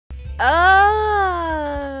The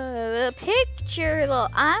picture. Look,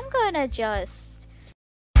 I'm gonna just.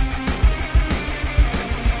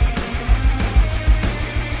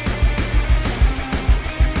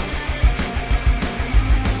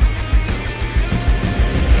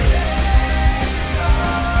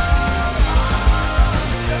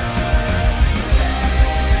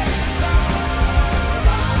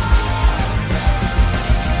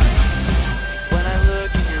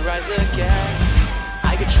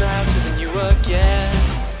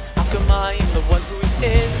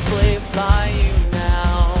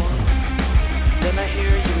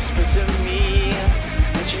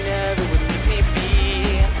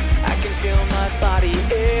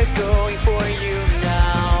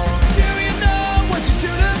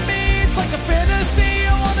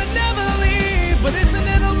 But isn't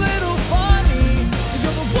it a little funny that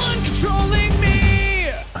you're the one controlling me?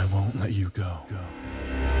 I won't let you go.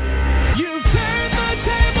 You've turned the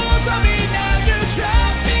tables on me, now you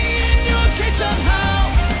trap me in your cage somehow.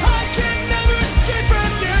 I can never escape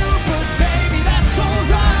from you, but baby, that's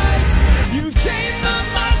alright. You've chained the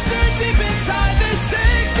monster deep inside this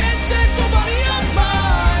sick and sinful body of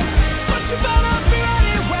mine. But you better be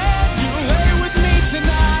ready when you lay with me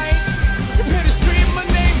tonight. You better scream my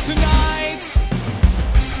name tonight.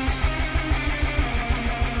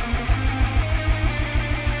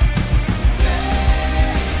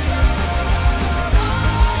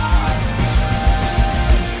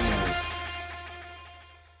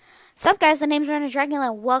 Sup guys, the name's Rena Dragon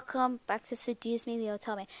and welcome back to Seduce Me the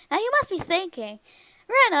Otome. Now you must be thinking,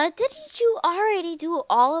 Rena, didn't you already do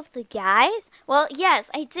all of the guys? Well, yes,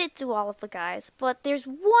 I did do all of the guys, but there's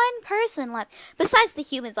one person left, besides the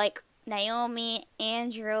humans like Naomi,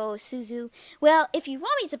 Andrew, Suzu. Well, if you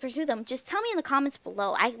want me to pursue them, just tell me in the comments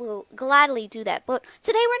below. I will gladly do that, but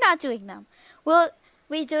today we're not doing them. We'll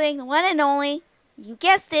be doing the one and only, you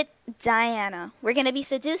guessed it, Diana. We're going to be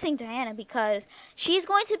seducing Diana because she's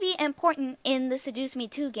going to be important in the Seduce Me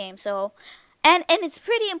 2 game. So, and it's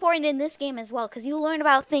pretty important in this game as well because you learn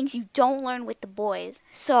about things you don't learn with the boys.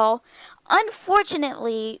 So,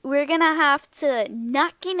 unfortunately, we're going to have to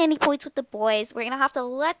not gain any points with the boys. We're going to have to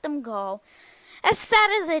let them go. As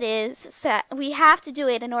sad as it is, we have to do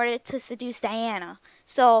it in order to seduce Diana.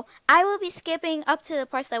 So, I will be skipping up to the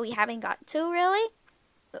parts that we haven't got to, really.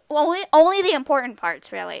 Only the important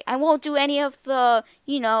parts, really. I won't do any of the,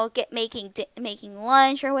 making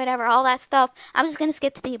lunch or whatever, all that stuff. I'm just going to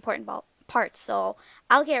skip to the important parts, so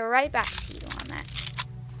I'll get right back to you on that.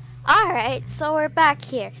 Alright, so we're back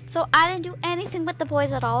here. So I didn't do anything with the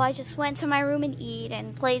boys at all. I just went to my room and eat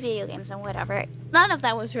and play video games and whatever. None of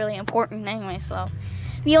that was really important anyway, so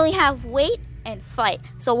we only have wait and fight.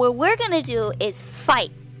 So what we're going to do is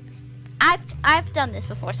fight. I've done this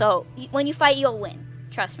before, so when you fight, you'll win.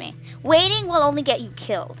 Trust me. Waiting will only get you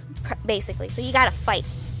killed, basically. So you gotta fight.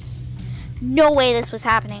 No way this was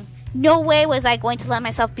happening. No way was I going to let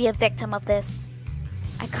myself be a victim of this.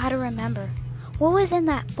 I gotta remember. What was in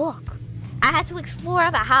that book? I had to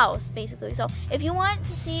explore the house, basically. So if you want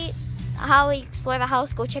to see how we explore the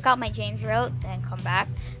house, go check out my James wrote, then come back.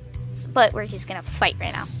 But we're just gonna fight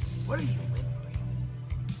right now. What are you whimpering?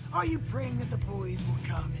 Are you praying that the boys will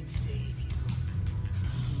come and save you?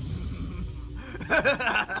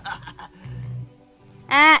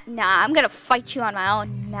 Nah, I'm gonna fight you on my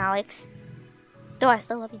own, Alex. Though I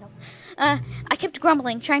still love you though. I kept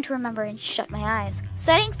grumbling, trying to remember and shut my eyes.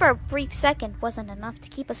 Studying for a brief second wasn't enough to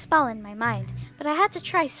keep a spell in my mind, but I had to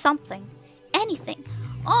try something. Anything.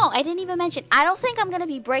 Oh, I didn't even mention, I don't think I'm gonna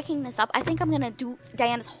be breaking this up. I think I'm gonna do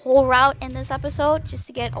Diana's whole route in this episode, just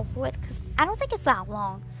to get it over with, because I don't think it's that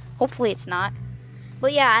long. Hopefully it's not.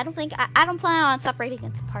 But yeah, I don't plan on separating it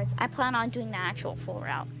into parts. I plan on doing the actual full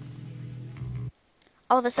route.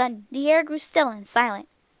 All of a sudden, the air grew still and silent.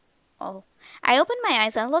 Oh. I opened my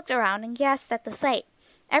eyes and looked around and gasped at the sight.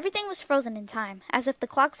 Everything was frozen in time, as if the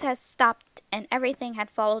clocks had stopped and everything had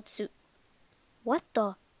followed suit. What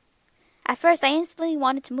the? At first, I instantly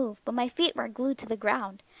wanted to move, but my feet were glued to the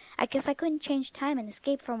ground. I guess I couldn't change time and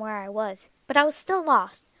escape from where I was. But I was still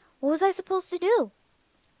lost. What was I supposed to do?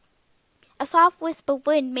 A soft wisp of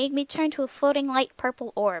wind made me turn to a floating light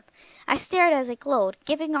purple orb. I stared as it glowed,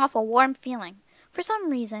 giving off a warm feeling. For some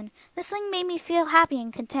reason, this thing made me feel happy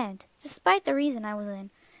and content, despite the reason I was in.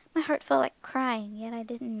 My heart felt like crying, yet I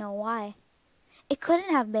didn't know why. It couldn't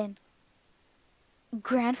have been.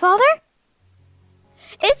 Grandfather?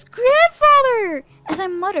 It's Grandfather! As I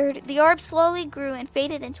muttered, the orb slowly grew and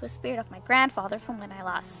faded into a spirit of my grandfather from when I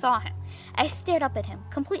last saw him. I stared up at him,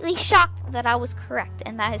 completely shocked that I was correct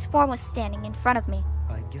and that his form was standing in front of me.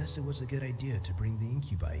 I guess it was a good idea to bring the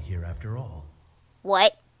incubi here after all.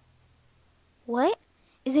 What? What?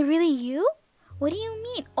 Is it really you? What do you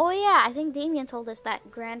mean? Oh yeah, I think Damien told us that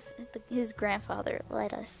his grandfather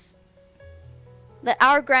led us. That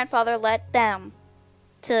our grandfather led them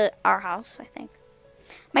to our house, I think.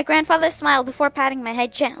 My grandfather smiled before patting my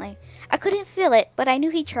head gently. I couldn't feel it, but I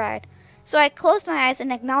knew he tried. So I closed my eyes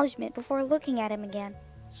in acknowledgement before looking at him again.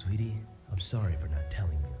 Sweetie, I'm sorry for not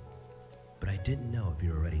telling you, but I didn't know if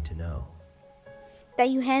you were ready to know. That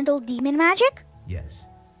you handle demon magic? Yes.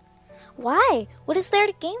 Why? What is there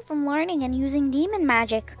to gain from learning and using demon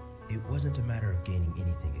magic? It wasn't a matter of gaining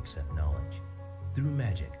anything except knowledge. Through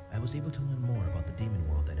magic, I was able to learn more about the demon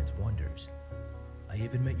world and its wonders. I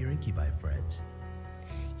even met your incubi friends.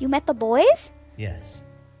 You met the boys? Yes.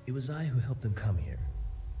 It was I who helped them come here,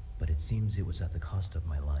 but it seems it was at the cost of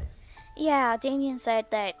my life. Yeah, Damien said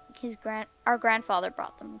that our grandfather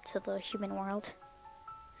brought them to the human world.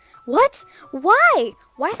 What? Why?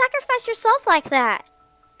 Why sacrifice yourself like that?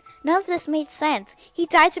 None of this made sense. He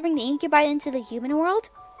died to bring the incubi into the human world?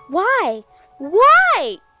 Why?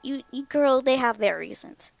 Why? You girl, they have their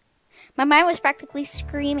reasons. My mind was practically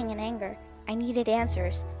screaming in anger. I needed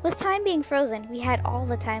answers. With time being frozen, we had all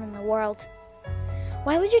the time in the world.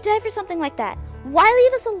 Why would you die for something like that? Why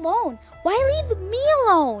leave us alone? Why leave me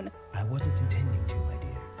alone? I wasn't intending to, my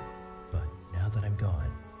dear. But now that I'm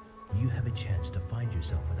gone, you have a chance to find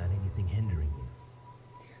yourself without anything hindering you.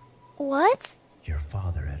 What? Your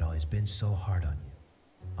father had always been so hard on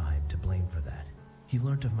you. I'm to blame for that. He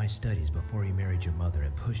learned of my studies before he married your mother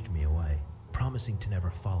and pushed me away, promising to never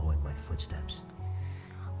follow in my footsteps.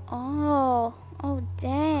 Oh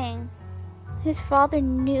dang.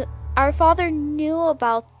 Our father knew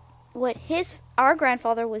about what our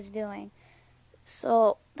grandfather was doing.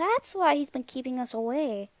 So that's why he's been keeping us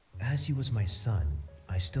away. As he was my son,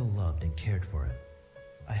 I still loved and cared for him.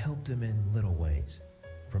 I helped him in little ways,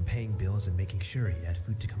 from paying bills and making sure he had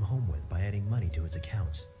food to come home with by adding money to his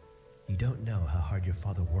accounts. You don't know how hard your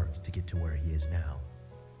father worked to get to where he is now.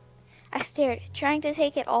 I stared, trying to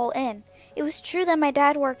take it all in. It was true that my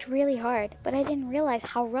dad worked really hard, but I didn't realize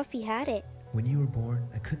how rough he had it. When you were born,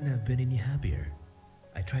 I couldn't have been any happier.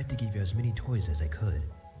 I tried to give you as many toys as I could,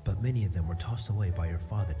 but many of them were tossed away by your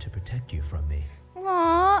father to protect you from me.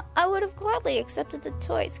 Aww, I would have gladly accepted the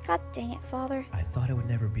toys. God dang it, Father. I thought I would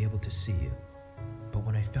never be able to see you, but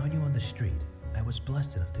when I found you on the street, I was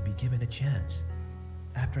blessed enough to be given a chance.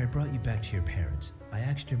 After I brought you back to your parents, I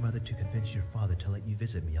asked your mother to convince your father to let you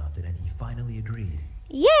visit me often, and he finally agreed.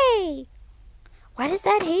 Yay! Why does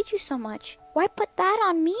Dad hate you so much? Why put that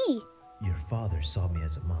on me? Your father saw me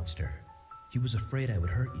as a monster. He was afraid I would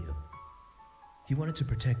hurt you. He wanted to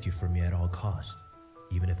protect you from me at all costs,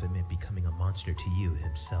 even if it meant becoming a monster to you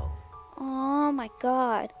himself. Oh my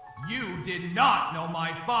God. You did not know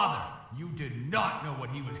my father. You did not know what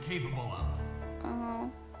he was capable of.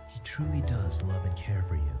 Oh. He truly does love and care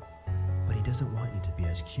for you, but he doesn't want you to be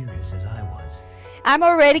as curious as I was. I'm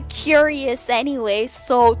already curious anyway,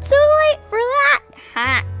 so too late for that.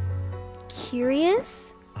 Ha!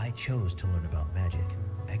 Curious? I chose to learn about magic.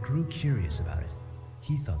 I grew curious about it.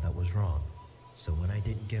 He thought that was wrong. So when I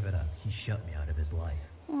didn't give it up, he shut me out of his life.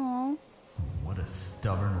 Aww. What a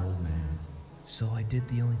stubborn old man. So I did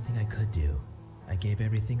the only thing I could do. I gave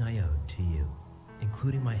everything I owned to you,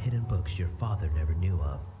 including my hidden books your father never knew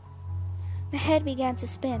of. My head began to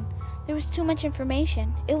spin. There was too much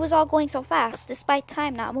information. It was all going so fast, despite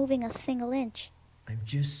time not moving a single inch. I'm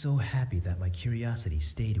just so happy that my curiosity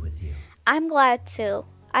stayed with you. I'm glad too.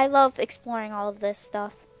 I love exploring all of this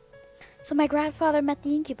stuff. So my grandfather met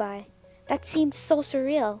the incubi. That seemed so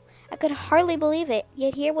surreal. I could hardly believe it,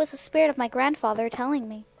 yet here was the spirit of my grandfather telling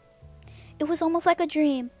me. It was almost like a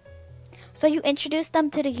dream. So you introduced them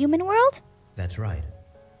to the human world? That's right.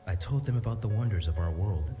 I told them about the wonders of our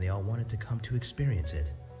world, and they all wanted to come to experience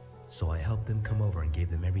it. So I helped them come over and gave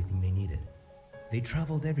them everything they needed. They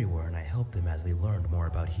traveled everywhere, and I helped them as they learned more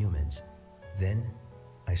about humans. Then,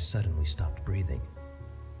 I suddenly stopped breathing.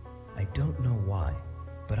 I don't know why,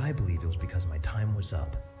 but I believe it was because my time was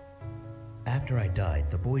up. After I died,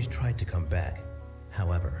 the boys tried to come back.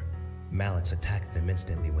 However, Mallets attacked them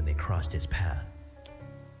instantly when they crossed his path.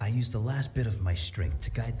 I used the last bit of my strength to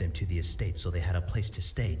guide them to the estate so they had a place to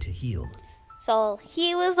stay to heal. So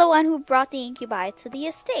he was the one who brought the incubi to the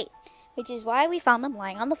estate, which is why we found them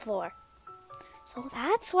lying on the floor. So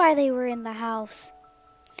that's why they were in the house.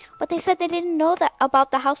 But they said they didn't know that about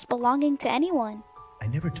the house belonging to anyone. I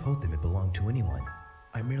never told them it belonged to anyone.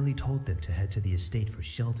 I merely told them to head to the estate for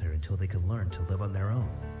shelter until they could learn to live on their own.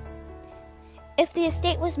 If the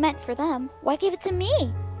estate was meant for them, why give it to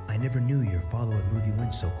me? I never knew your father would move you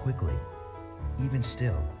in so quickly. Even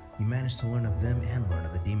still, you managed to learn of them and learn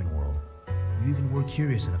of the demon world. You even were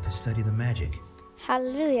curious enough to study the magic.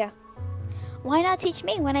 Hallelujah. Why not teach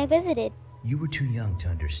me when I visited? You were too young to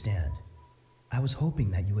understand. I was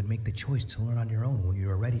hoping that you would make the choice to learn on your own when you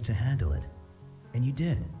were ready to handle it. And you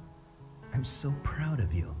did. I'm so proud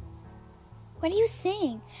of you. What are you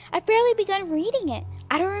saying? I've barely begun reading it.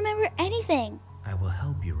 I don't remember anything. I will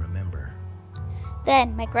help you remember.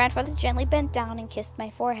 Then my grandfather gently bent down and kissed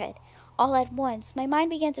my forehead. All at once, my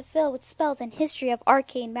mind began to fill with spells and history of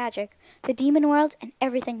arcane magic, the demon world, and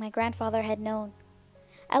everything my grandfather had known.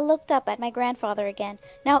 I looked up at my grandfather again,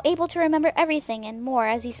 now able to remember everything and more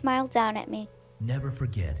as he smiled down at me. Never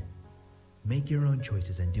forget. Make your own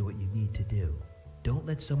choices and do what you need to do. Don't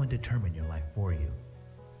let someone determine your life for you.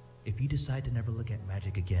 If you decide to never look at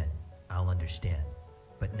magic again, I'll understand.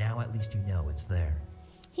 But now at least you know it's there.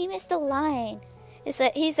 He missed a line.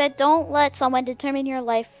 He said, don't let someone determine your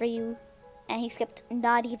life for you. And he skipped,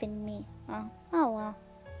 not even me. Oh well.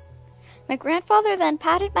 My grandfather then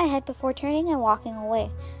patted my head before turning and walking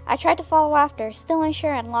away. I tried to follow after, still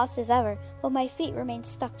unsure and lost as ever, but my feet remained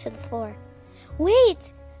stuck to the floor.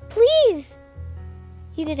 Wait! Please!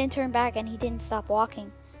 He didn't turn back and he didn't stop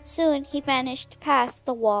walking. Soon he vanished past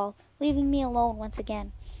the wall, leaving me alone once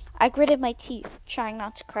again. I gritted my teeth, trying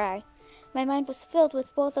not to cry. My mind was filled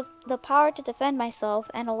with both of the power to defend myself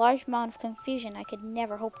and a large amount of confusion I could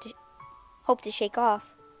never hope to shake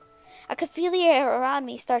off. I could feel the air around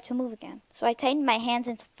me start to move again, so I tightened my hands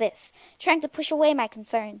into fists, trying to push away my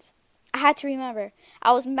concerns. I had to remember,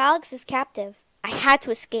 I was Malix's captive. I had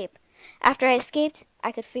to escape. After I escaped,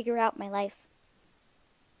 I could figure out my life.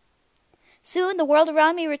 Soon, the world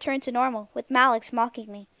around me returned to normal, with Malix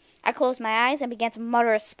mocking me. I closed my eyes and began to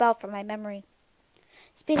mutter a spell from my memory.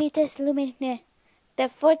 Spiritus lumine, de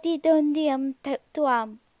fortitudinem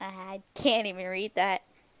tuam. I can't even read that.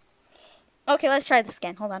 Okay, let's try this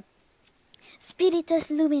again. Hold on. Spiritus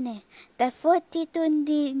lumine, de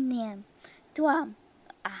fortitudinem tuam.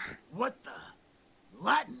 What the?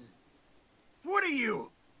 Latin? What are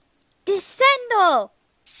you? Descendo!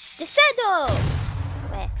 Descendo!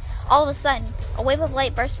 All of a sudden, a wave of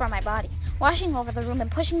light burst from my body, washing over the room and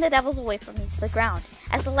pushing the devils away from me to the ground.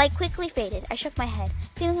 As the light quickly faded, I shook my head,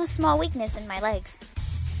 feeling a small weakness in my legs.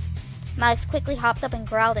 Malix quickly hopped up and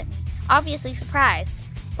growled at me, obviously surprised,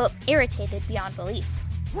 but irritated beyond belief.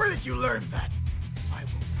 Where did you learn that? I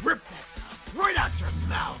will rip that tongue right out your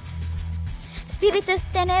mouth. Spiritus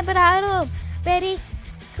tenebrarum,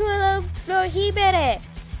 periculum prohibere.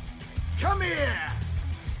 Come here!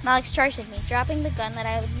 Malix charged at me, dropping the gun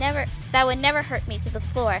that would never hurt me to the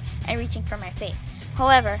floor and reaching for my face.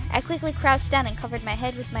 However, I quickly crouched down and covered my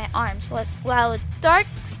head with my arms while a dark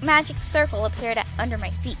magic circle appeared under my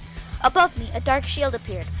feet. Above me, a dark shield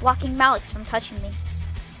appeared, blocking Malix from touching me.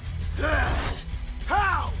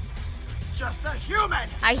 How? Just a human!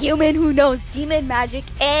 A human who knows demon magic,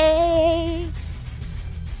 eh?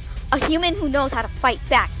 A human who knows how to fight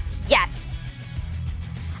back, yes!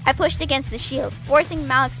 I pushed against the shield, forcing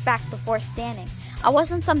Malix back before standing. I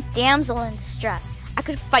wasn't some damsel in distress. I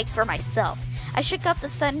could fight for myself. I shook up the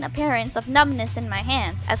sudden appearance of numbness in my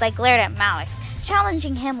hands as I glared at Malix,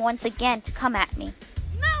 challenging him once again to come at me.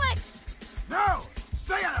 Malix! No!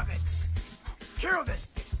 Stay out of it! Kill this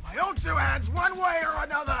bitch with my own two hands, one way or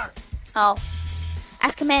another! Oh.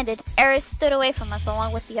 As commanded, Eris stood away from us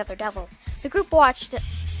along with the other devils. The group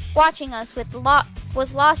watching us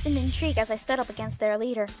was lost in intrigue as I stood up against their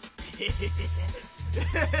leader.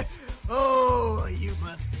 Oh, you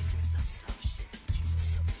must think you're some tough shit since you know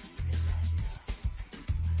some demon magic.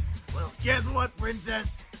 Well, guess what,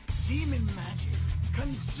 princess? Demon magic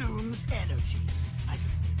consumes energy. I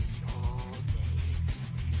can do this all day.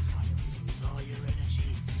 When you finally lose all your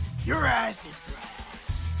energy, your ass is grass.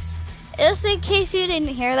 Just in case you didn't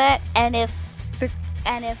hear that, and if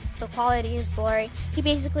the quality is blurry, he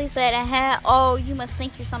basically said, oh, you must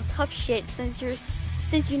think you're some tough shit since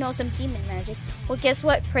you know some demon magic. Well, guess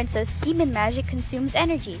what, princess? Demon magic consumes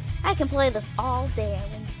energy. I can play this all day,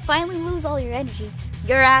 and when you finally lose all your energy,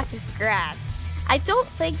 your ass is grass. I don't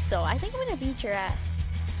think so. I think I'm gonna beat your ass.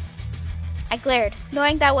 I glared,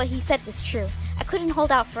 knowing that what he said was true. I couldn't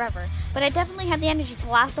hold out forever, but I definitely had the energy to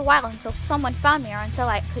last a while until someone found me or until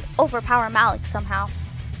I could overpower Malix somehow.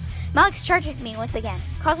 Malix charged at me once again,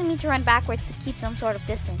 causing me to run backwards to keep some sort of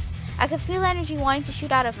distance. I could feel energy wanting to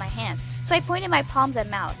shoot out of my hands, so I pointed my palms at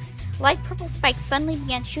Malix. Light purple spikes suddenly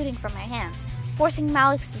began shooting from my hands, forcing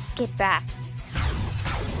Malix to skid back.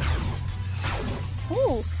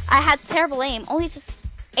 Ooh, I had terrible aim, only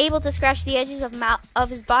able to scratch the edges of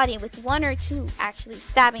his body with one or two actually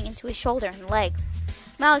stabbing into his shoulder and leg.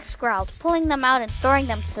 Malix growled, pulling them out and throwing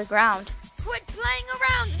them to the ground. Quit playing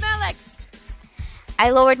around, Malix! I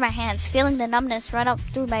lowered my hands, feeling the numbness run up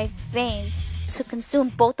through my veins to consume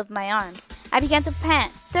both of my arms. I began to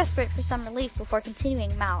pant, desperate for some relief before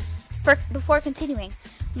continuing.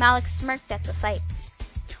 Malik smirked at the sight.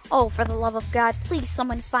 Oh, for the love of God, please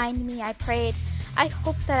someone find me, I prayed. I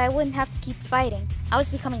hoped that I wouldn't have to keep fighting. I was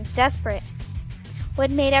becoming desperate. What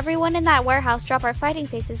made everyone in that warehouse drop our fighting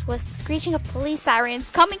faces was the screeching of police sirens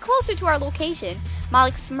coming closer to our location.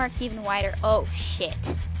 Malik smirked even wider. Oh, shit.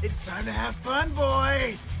 It's time to have fun,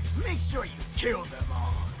 boys. Make sure you kill them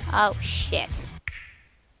all. Oh, shit.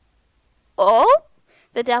 Oh?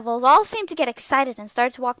 The devils all seemed to get excited and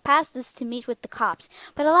started to walk past us to meet with the cops,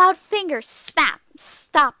 but a loud finger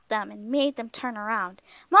stopped them and made them turn around.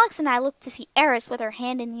 Malix and I looked to see Eris with her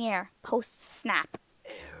hand in the air, post-snap.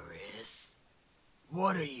 Eris?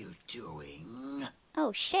 What are you doing?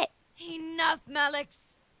 Oh, shit. Enough, Malix.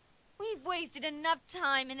 We've wasted enough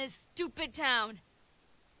time in this stupid town.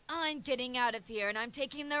 I'm getting out of here and I'm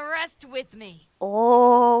taking the rest with me.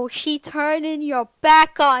 Oh, she turning your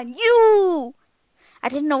back on you! I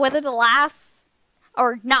didn't know whether to laugh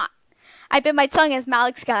or not. I bit my tongue as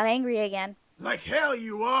Malix got angry again. Like hell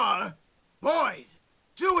you are! Boys,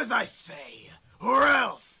 do as I say, or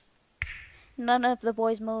else! None of the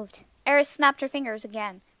boys moved. Eris snapped her fingers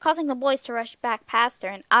again, causing the boys to rush back past her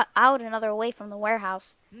and out another way from the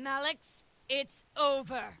warehouse. Malix, it's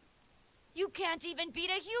over. You can't even beat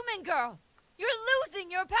a human girl. You're losing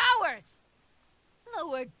your powers.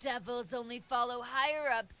 Lower devils only follow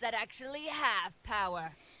higher-ups that actually have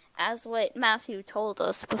power. As what Matthew told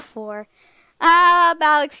us before.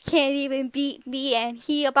 Malix can't even beat me and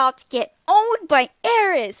he about to get owned by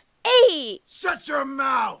Eris. Hey! Shut your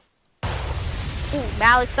mouth! Ooh,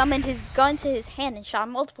 Malix summoned his gun to his hand and shot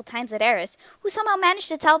multiple times at Eris, who somehow managed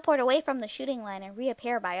to teleport away from the shooting line and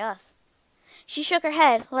reappear by us. She shook her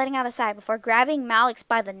head, letting out a sigh before grabbing Malix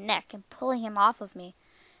by the neck and pulling him off of me.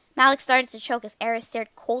 Malix started to choke as Eris stared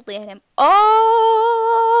coldly at him.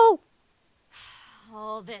 Oh!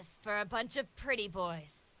 All this for a bunch of pretty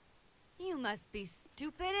boys. You must be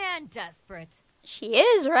stupid and desperate. She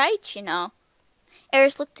is right, you know.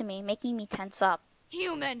 Eris looked to me, making me tense up.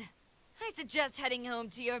 Human, I suggest heading home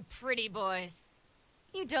to your pretty boys.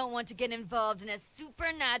 You don't want to get involved in a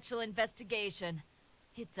supernatural investigation.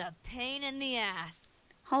 It's a pain in the ass.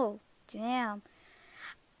 Oh, damn.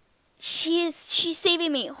 She's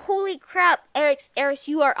saving me. Holy crap. Eris,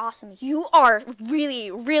 you are awesome. You are really,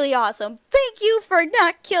 really awesome. Thank you for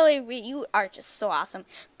not killing me. You are just so awesome.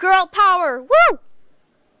 Girl power. Woo!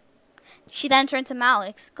 She then turned to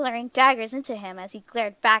Malix, glaring daggers into him as he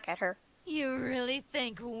glared back at her. You really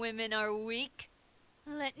think women are weak?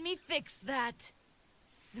 Let me fix that,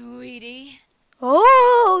 sweetie.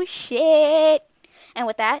 Oh, shit. And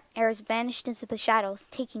with that, Eris vanished into the shadows,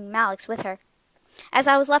 taking Malix with her. As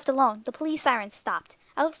I was left alone, the police siren stopped.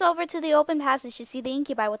 I looked over to the open passage to see the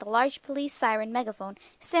incubi with a large police siren megaphone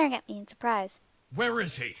staring at me in surprise. Where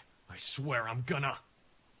is he? I swear I'm gonna...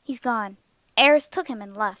 He's gone. Eris took him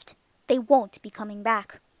and left. They won't be coming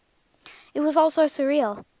back. It was all so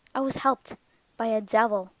surreal. I was helped by a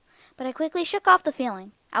devil. But I quickly shook off the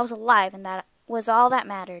feeling. I was alive and that was all that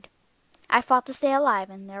mattered. I fought to stay alive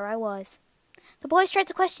and there I was. The boys tried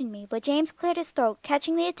to question me, but James cleared his throat,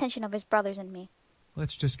 catching the attention of his brothers and me.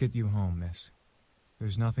 Let's just get you home, miss.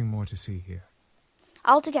 There's nothing more to see here.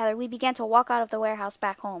 Altogether, we began to walk out of the warehouse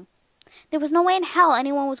back home. There was no way in hell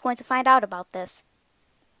anyone was going to find out about this.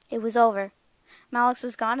 It was over. Malix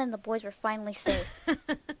was gone and the boys were finally safe.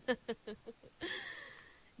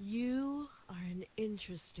 You are an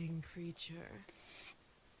interesting creature.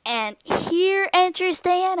 And here enters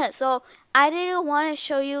Diana. So I didn't want to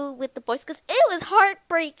show you with the boys because it was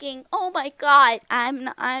heartbreaking. Oh my god.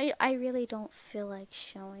 I really don't feel like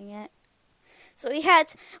showing it. So we had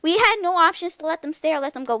no options to let them stay or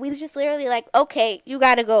let them go. We were just literally like, okay, you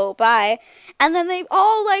gotta go, bye. And then they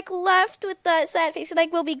all like left with that sad face,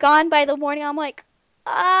 like we'll be gone by the morning. I'm like,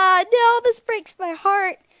 no, this breaks my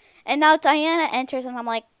heart. And now Diana enters and I'm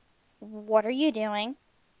like, what are you doing?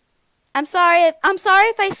 I'm sorry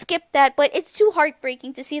if I skipped that, but it's too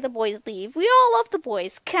heartbreaking to see the boys leave. We all love the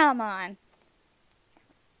boys. Come on.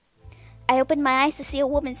 I opened my eyes to see a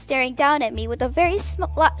woman staring down at me with a very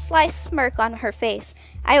sly smirk on her face.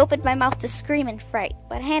 I opened my mouth to scream in fright,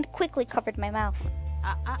 but a hand quickly covered my mouth.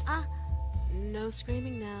 No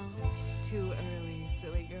screaming now. Too early,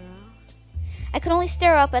 silly girl. I could only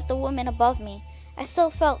stare up at the woman above me. I still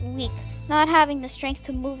felt weak, not having the strength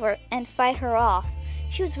to move her and fight her off.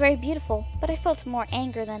 She was very beautiful, but I felt more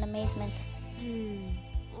anger than amazement.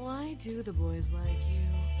 Why do the boys like you?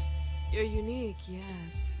 You're unique,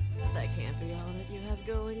 yes. But that can't be all that you have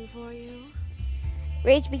going for you.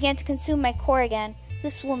 Rage began to consume my core again.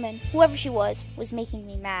 This woman, whoever she was making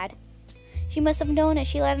me mad. She must have known it.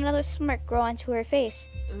 She let another smirk grow onto her face.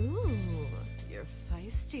 Ooh, you're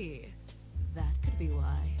feisty. That could be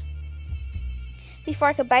why. Before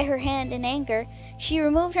I could bite her hand in anger, she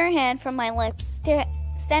removed her hand from my lips,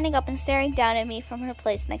 standing up and staring down at me from her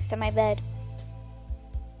place next to my bed.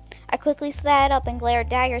 I quickly sat up and glared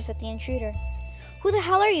daggers at the intruder. Who the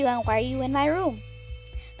hell are you and why are you in my room?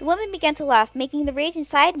 The woman began to laugh, making the rage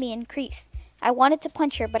inside me increase. I wanted to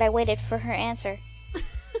punch her, but I waited for her answer.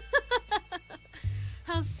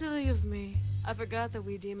 How silly of me. I forgot that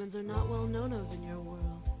we demons are not well known of in your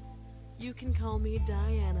world. You can call me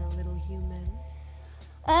Diana, little human.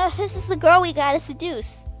 This is the girl we gotta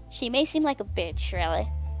seduce. She may seem like a bitch, really.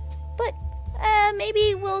 But,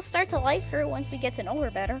 maybe we'll start to like her once we get to know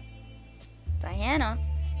her better. Diana?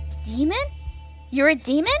 Demon? You're a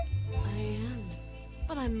demon? I am.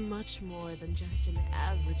 But I'm much more than just an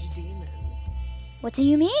average demon. What do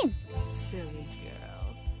you mean? Silly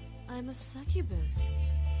girl. I'm a succubus.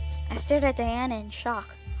 I stared at Diana in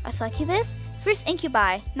shock. A succubus? First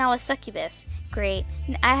incubi, now a succubus. Great.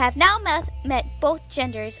 I have now met both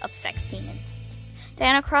genders of sex demons.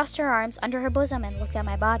 Diana crossed her arms under her bosom and looked at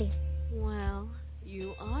my body. Well,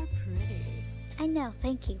 you are pretty. I know,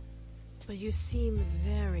 thank you. But you seem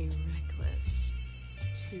very reckless.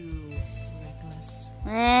 Too reckless.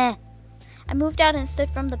 I moved out and stood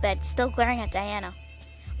from the bed, still glaring at Diana.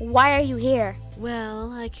 Why are you here?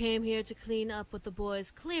 Well, I came here to clean up what the boys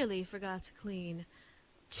clearly forgot to clean.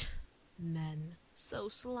 Men. So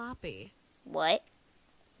sloppy. What?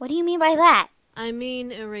 What do you mean by that? I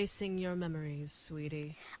mean erasing your memories,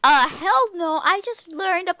 sweetie. Hell no. I just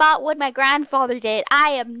learned about what my grandfather did. I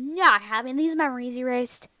am not having these memories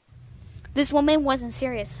erased. This woman wasn't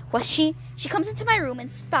serious, was she? She comes into my room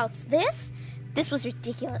and spouts this? This was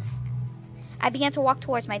ridiculous. I began to walk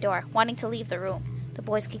towards my door, wanting to leave the room. The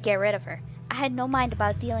boys could get rid of her. I had no mind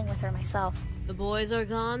about dealing with her myself. The boys are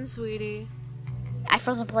gone, sweetie. I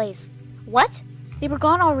froze in place. What? They were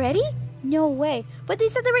gone already? No way. But they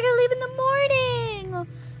said they were going to leave in the morning.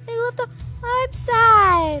 They left I'm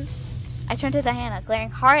sad. I turned to Diana,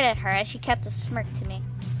 glaring hard at her as she kept a smirk to me.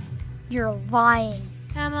 You're lying.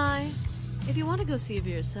 Am I? If you want to go see for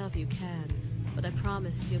yourself, you can. But I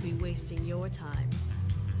promise you'll be wasting your time.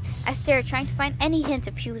 I stared, trying to find any hint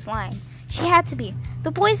if she was lying. She had to be.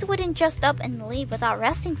 The boys wouldn't just up and leave without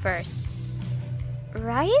resting first.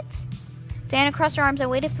 Right? Diana crossed her arms and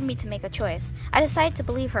waited for me to make a choice. I decided to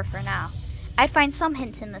believe her for now. I'd find some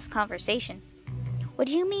hint in this conversation. What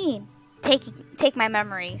do you mean? Take my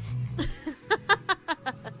memories.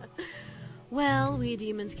 Well, we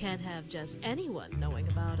demons can't have just anyone knowing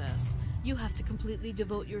about us. You have to completely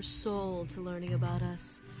devote your soul to learning about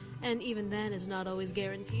us. And even then, it's not always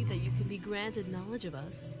guaranteed that you can be granted knowledge of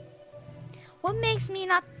us. What makes me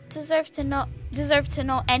not deserve to know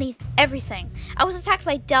everything? I was attacked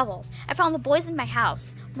by devils. I found the boys in my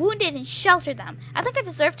house, wounded and sheltered them. I think I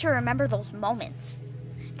deserve to remember those moments.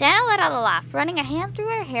 Diana let out a laugh, running a hand through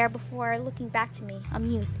her hair before looking back to me,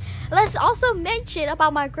 amused. Let's also mention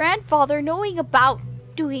about my grandfather knowing about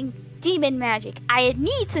doing demon magic. I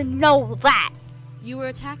need to know that. You were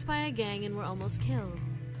attacked by a gang and were almost killed.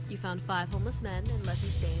 You found 5 homeless men and let them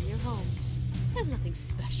stay in your home. There's nothing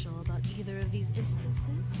special about either of these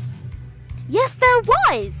instances. Yes, there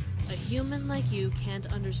was! A human like you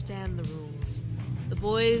can't understand the rules. The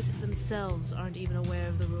boys themselves aren't even aware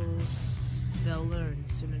of the rules. They'll learn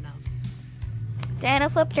soon enough. Diana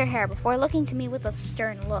flipped her hair before looking to me with a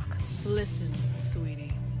stern look. Listen,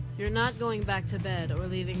 sweetie. You're not going back to bed or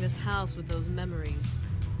leaving this house with those memories.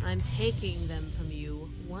 I'm taking them from you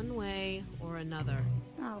one way or another.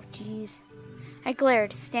 Oh, jeez. I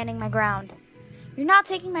glared, standing my ground. You're not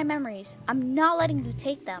taking my memories. I'm not letting you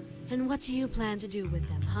take them. And what do you plan to do with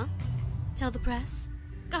them, huh? Tell the press?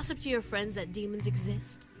 Gossip to your friends that demons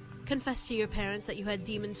exist? Confess to your parents that you had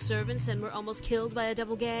demon servants and were almost killed by a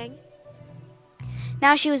devil gang?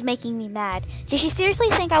 Now she was making me mad. Did she seriously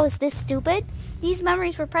think I was this stupid? These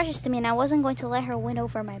memories were precious to me and I wasn't going to let her win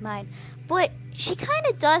over my mind. But she kind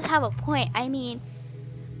of does have a point. I mean,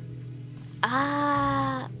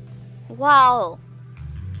 well,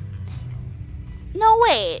 no,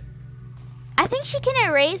 wait. I think she can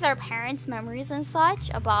erase our parents' memories and such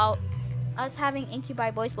about us having incubi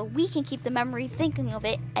boys, but we can keep the memory thinking of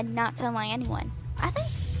it and not telling anyone. I think.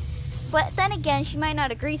 But then again, she might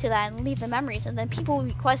not agree to that and leave the memories, and then people will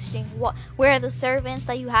be questioning where are the servants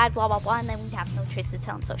that you had, blah, blah, blah, and then we'd have no choice to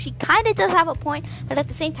tell them. So she kind of does have a point, but at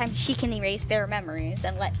the same time, she can erase their memories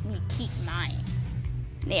and let me keep mine.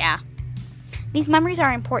 Yeah. These memories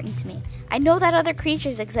are important to me. I know that other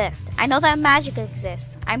creatures exist. I know that magic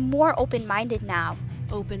exists. I'm more open-minded now.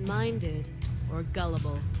 Open-minded or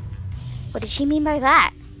gullible? What did she mean by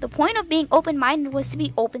that? The point of being open-minded was to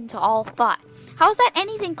be open to all thought. How is that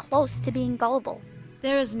anything close to being gullible?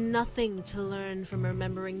 There is nothing to learn from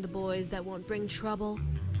remembering the boys that won't bring trouble.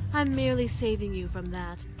 I'm merely saving you from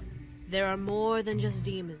that. There are more than just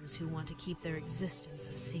demons who want to keep their existence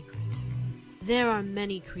a secret. There are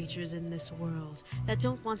many creatures in this world that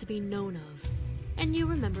don't want to be known of, and you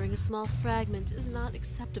remembering a small fragment is not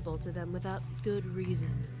acceptable to them without good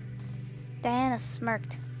reason. Diana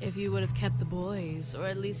smirked. If you would have kept the boys, or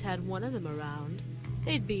at least had one of them around,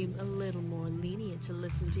 they'd be a little more lenient to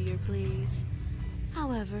listen to your pleas.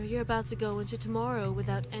 However, you're about to go into tomorrow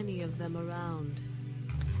without any of them around.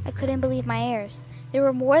 I couldn't believe my ears. There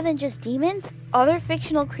were more than just demons? Other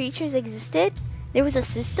fictional creatures existed? There was a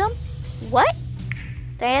system? What?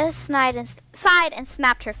 Diana sighed and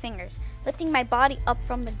snapped her fingers, lifting my body up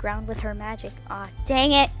from the ground with her magic. Aw,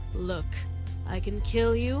 dang it. Look, I can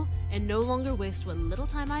kill you and no longer waste what little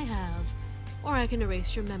time I have, or I can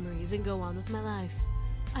erase your memories and go on with my life.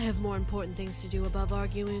 I have more important things to do above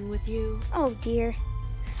arguing with you. Oh dear.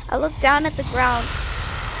 I looked down at the ground.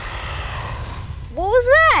 What was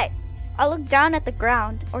that? I looked down at the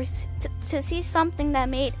ground to see something that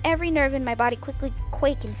made every nerve in my body quickly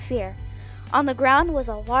quake in fear. On the ground was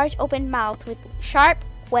a large open mouth with sharp,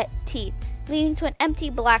 wet teeth, leading to an empty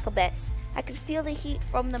black abyss. I could feel the heat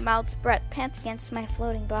from the mouth's breath pant against my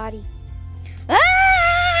floating body.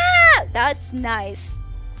 Ah! That's nice.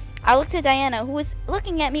 I looked at Diana, who was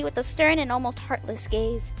looking at me with a stern and almost heartless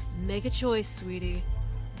gaze. Make a choice, sweetie.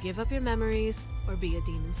 Give up your memories or be a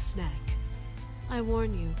demon's snack. I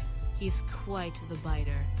warn you, he's quite the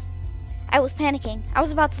biter. I was panicking. I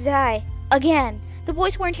was about to die. Again. The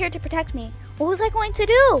boys weren't here to protect me. What was I going to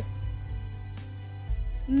do?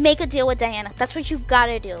 Make a deal with Diana. That's what you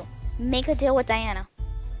gotta do. Make a deal with Diana.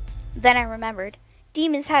 Then I remembered.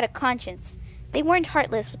 Demons had a conscience. They weren't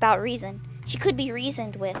heartless without reason. She could be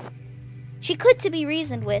reasoned with. She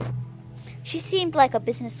seemed like a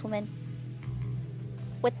businesswoman.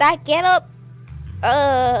 With that getup?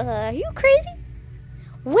 Are you crazy?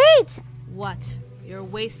 Wait! What? You're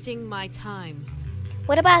wasting my time.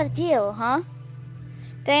 What about a deal, huh?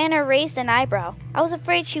 Diana raised an eyebrow. I was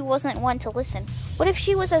afraid she wasn't one to listen. What if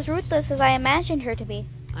she was as ruthless as I imagined her to be?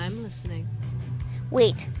 I'm listening.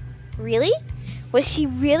 Wait, really? Was she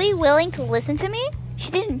really willing to listen to me?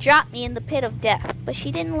 She didn't drop me in the pit of death, but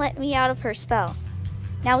she didn't let me out of her spell.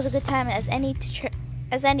 Now was a good time as any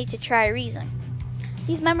to try reason.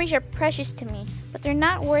 These memories are precious to me, but they're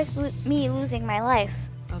not worth me losing my life.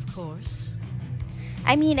 Of course.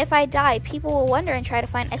 I mean, if I die, people will wonder and try to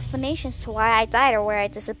find explanations to why I died or where I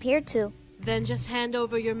disappeared to. Then just hand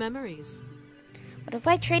over your memories. What if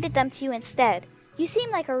I traded them to you instead? You seem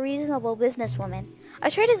like a reasonable businesswoman. A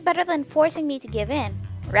trade is better than forcing me to give in,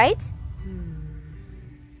 right?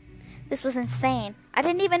 This was insane. I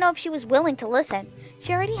didn't even know if she was willing to listen.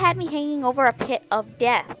 She already had me hanging over a pit of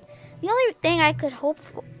death. The only thing I could hope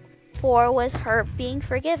for was her being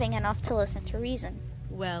forgiving enough to listen to reason.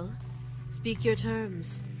 Well, speak your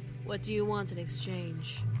terms. What do you want in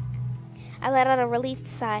exchange? I let out a relieved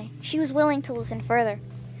sigh. She was willing to listen further.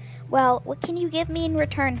 Well, what can you give me in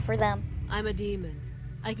return for them? I'm a demon.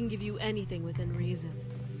 I can give you anything within reason.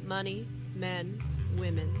 Money, men,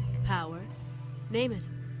 women, power. Name it.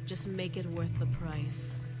 Just make it worth the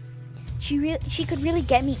price. She could really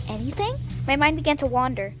get me anything? My mind began to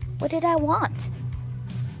wander. What did I want?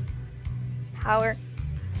 Power.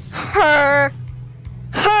 Her!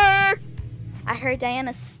 I heard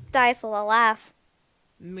Diana stifle a laugh.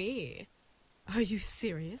 Me? Are you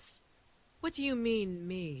serious? What do you mean,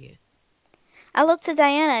 me? I looked to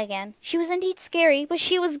Diana again. She was indeed scary, but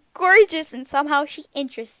she was gorgeous and somehow she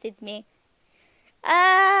interested me.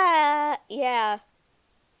 Yeah.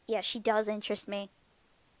 Yeah, she does interest me.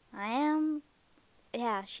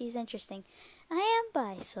 Yeah, she's interesting. I am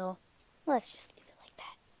bi, so let's just leave it like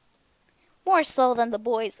that. More so than the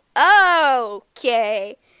boys.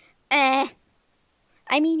 Okay.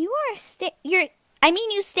 I mean,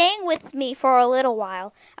 you staying with me for a little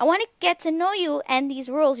while. I want to get to know you and these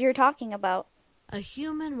rules you're talking about. A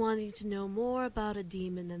human wanting to know more about a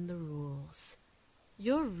demon and the rules.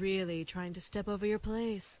 You're really trying to step over your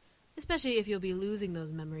place, especially if you'll be losing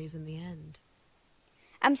those memories in the end.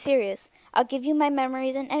 I'm serious. I'll give you my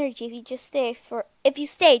memories and energy if you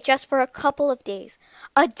stay just for a couple of days.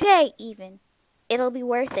 A day, even. It'll be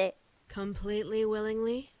worth it. Completely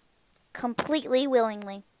willingly? Completely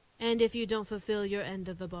willingly. And if you don't fulfill your end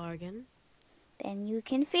of the bargain? Then you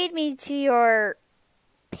can feed me to your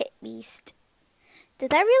pit beast.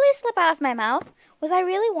 Did that really slip out of my mouth? Was I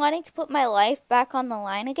really wanting to put my life back on the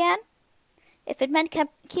line again? If it meant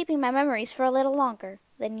keeping my memories for a little longer,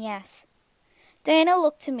 then yes. Diana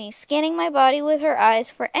looked to me, scanning my body with her eyes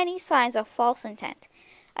for any signs of false intent.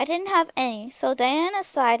 I didn't have any, so Diana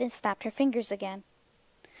sighed and snapped her fingers again.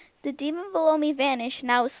 The demon below me vanished,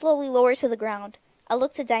 and I was slowly lowered to the ground. I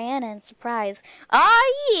looked at Diana in surprise. Ah,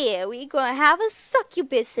 yeah, we gonna have a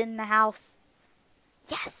succubus in the house.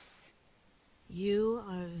 Yes! You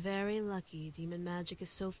are very lucky demon magic is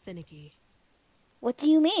so finicky. What do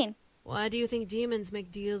you mean? Why do you think demons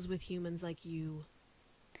make deals with humans like you?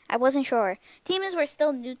 I wasn't sure. Demons were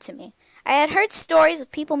still new to me. I had heard stories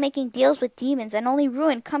of people making deals with demons and only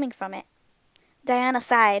ruin coming from it. Diana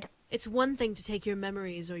sighed. It's one thing to take your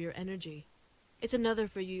memories or your energy. It's another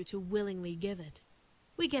for you to willingly give it.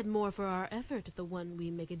 We get more for our effort if the one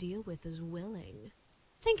we make a deal with is willing.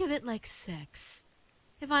 Think of it like sex.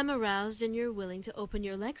 If I'm aroused and you're willing to open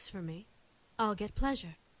your legs for me, I'll get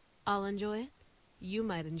pleasure. I'll enjoy it. You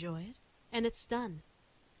might enjoy it. And it's done.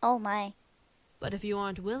 Oh my. But if you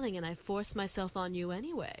aren't willing and I force myself on you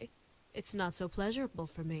anyway, it's not so pleasurable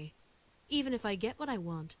for me. Even if I get what I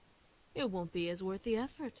want, it won't be as worth the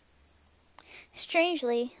effort.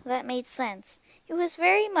 Strangely, that made sense. It was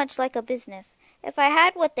very much like a business. If I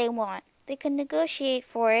had what they want, they could negotiate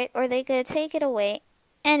for it or they could take it away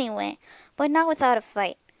anyway, but not without a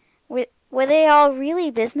fight. Were they all really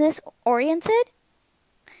business-oriented?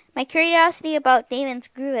 My curiosity about demons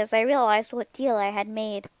grew as I realized what deal I had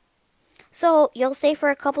made. So, you'll stay for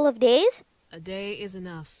a couple of days? A day is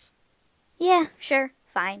enough. Yeah, sure,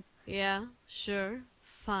 fine. Yeah, sure,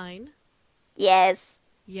 fine. Yes.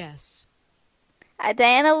 Yes.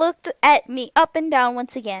 Diana looked at me up and down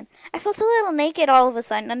once again. I felt a little naked all of a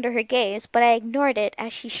sudden under her gaze, but I ignored it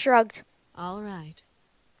as she shrugged. All right.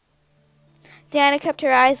 Diana kept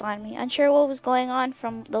her eyes on me, unsure what was going on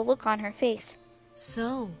from the look on her face.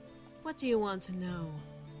 So, what do you want to know?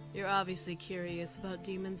 You're obviously curious about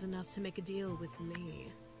demons enough to make a deal with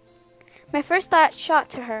me. My first thought shot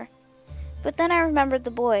to her, but then I remembered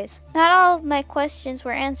the boys. Not all of my questions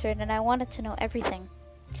were answered, and I wanted to know everything.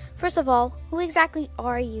 First of all, who exactly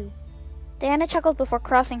are you? Diana chuckled before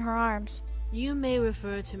crossing her arms. You may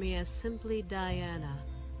refer to me as simply Diana.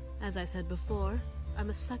 As I said before, I'm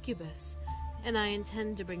a succubus, and I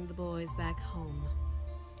intend to bring the boys back home.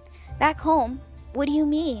 Back home? What do you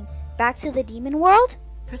mean? Back to the demon world?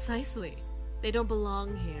 Precisely. They don't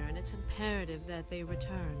belong here, and it's imperative that they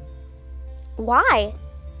return. Why?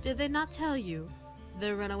 Did they not tell you?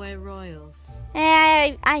 They're runaway royals.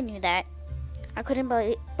 I knew that. I couldn't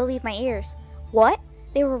believe my ears. What?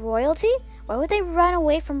 They were royalty? Why would they run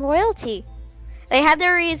away from royalty? They had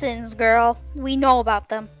their reasons, girl. We know about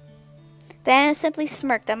them. Diana simply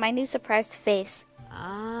smirked at my new surprised face.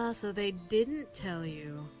 Ah, so they didn't tell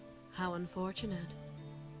you. How unfortunate.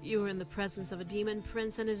 You were in the presence of a demon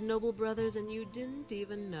prince and his noble brothers and you didn't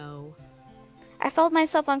even know. I felt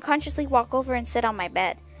myself unconsciously walk over and sit on my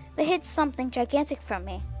bed. They hid something gigantic from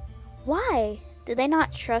me. Why? Did they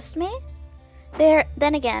not trust me?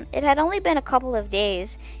 Then again, it had only been a couple of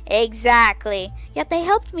days. Exactly. Yet they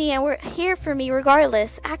helped me and were here for me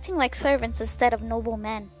regardless, acting like servants instead of noble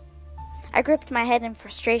men. I gripped my head in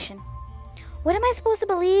frustration. What am I supposed to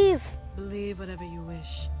believe? Believe whatever you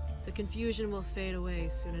wish. The confusion will fade away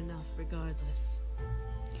soon enough regardless.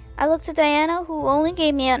 I looked at Diana, who only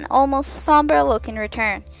gave me an almost somber look in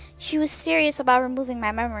return. She was serious about removing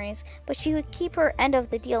my memories, but she would keep her end of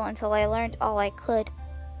the deal until I learned all I could.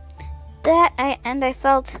 I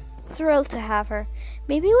felt thrilled to have her.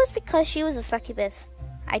 Maybe it was because she was a succubus.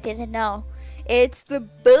 I didn't know. It's the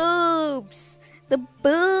boobs! The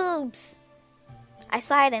boobs! I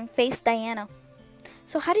sighed and faced Diana.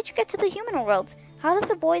 So how did you get to the human world? How did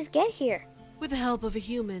the boys get here? With the help of a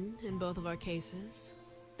human, in both of our cases.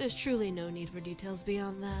 There's truly no need for details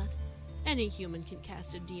beyond that. Any human can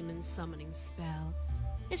cast a demon summoning spell.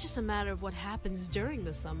 It's just a matter of what happens during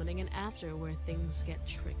the summoning and after where things get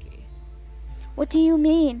tricky. What do you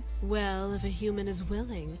mean? Well, if a human is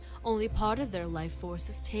willing, only part of their life force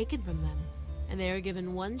is taken from them, and they are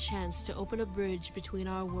given one chance to open a bridge between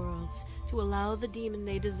our worlds to allow the demon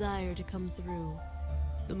they desire to come through.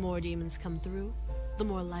 The more demons come through, the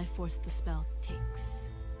more life force the spell takes.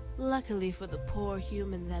 Luckily for the poor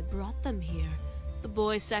human that brought them here, the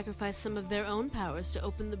boys sacrificed some of their own powers to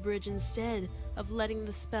open the bridge instead of letting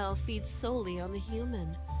the spell feed solely on the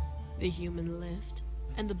human. The human lived,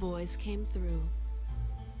 and the boys came through.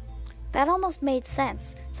 That almost made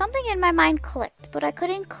sense. Something in my mind clicked, but I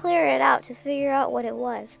couldn't clear it out to figure out what it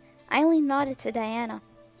was. I only nodded to Diana.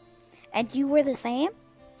 And you were the same?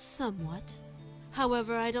 Somewhat.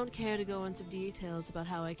 However, I don't care to go into details about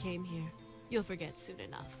how I came here. You'll forget soon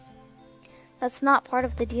enough. That's not part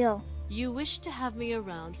of the deal. You wish to have me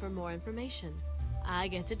around for more information. I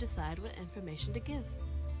get to decide what information to give.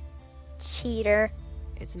 Cheater.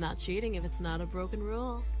 It's not cheating if it's not a broken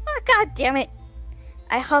rule. Oh, God damn it.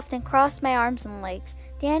 I huffed and crossed my arms and legs.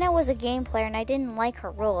 Diana was a game player and I didn't like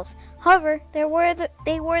her rules. However, they were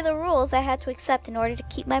the rules I had to accept in order to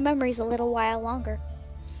keep my memories a little while longer.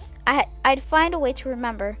 I'd find a way to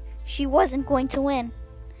remember. She wasn't going to win.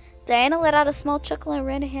 Diana let out a small chuckle and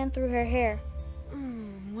ran a hand through her hair.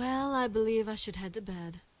 Well, I believe I should head to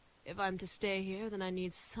bed. If I'm to stay here, then I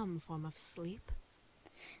need some form of sleep.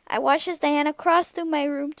 I watched as Diana crossed through my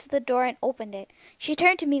room to the door and opened it. She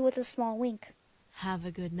turned to me with a small wink. Have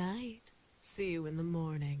a good night. See you in the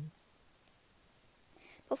morning.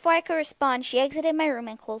 Before I could respond, she exited my room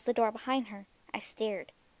and closed the door behind her. I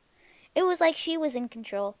stared. It was like she was in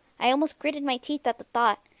control. I almost gritted my teeth at the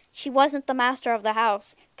thought. She wasn't the master of the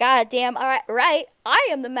house. God damn, right, I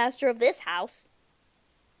am the master of this house.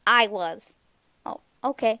 I was. Oh,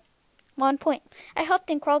 okay. 1 point. I huffed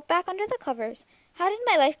and crawled back under the covers. How did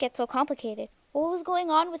my life get so complicated? What was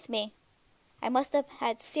going on with me? I must have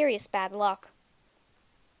had serious bad luck.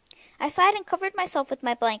 I sighed and covered myself with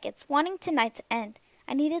my blankets, wanting tonight to end.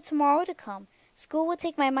 I needed tomorrow to come. School would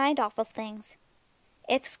take my mind off of things.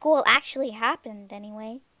 If school actually happened,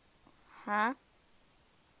 anyway. Huh?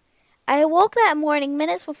 I awoke that morning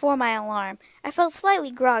minutes before my alarm. I felt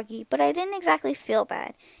slightly groggy, but I didn't exactly feel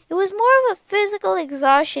bad. It was more of a physical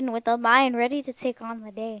exhaustion with the mind ready to take on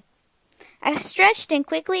the day. I stretched and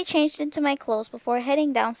quickly changed into my clothes before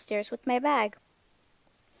heading downstairs with my bag.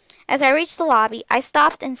 As I reached the lobby, I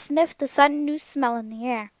stopped and sniffed the sudden new smell in the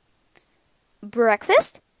air.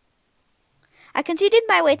 Breakfast? I continued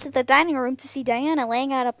my way to the dining room to see Diana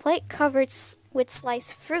laying out a plate covered with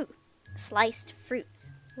sliced fruit.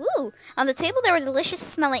 Ooh! On the table there were delicious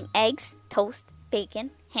smelling eggs, toast,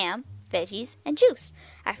 bacon, ham, veggies, and juice.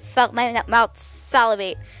 I felt my mouth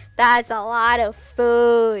salivate. That's a lot of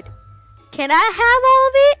food. Can I have all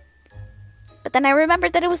of it? But then I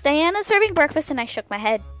remembered that it was Diana serving breakfast and I shook my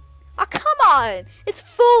head. Oh, come on! It's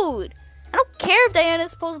food! I don't care if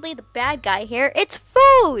Diana's supposedly the bad guy here. It's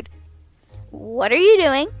food! What are you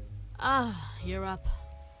doing? You're up.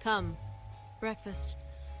 Come. Breakfast.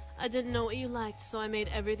 I didn't know what you liked, so I made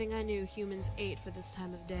everything I knew humans ate for this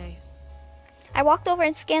time of day. I walked over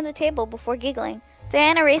and scanned the table before giggling.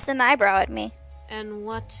 Diana raised an eyebrow at me. And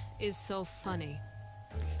what is so funny?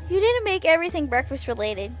 You didn't make everything breakfast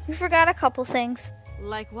related. You forgot a couple things.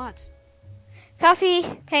 Like what?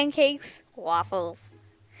 Coffee, pancakes, waffles.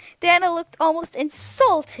 Diana looked almost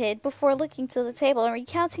insulted before looking to the table and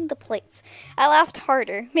recounting the plates. I laughed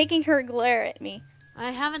harder, making her glare at me.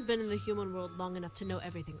 I haven't been in the human world long enough to know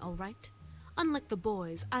everything, all right? Unlike the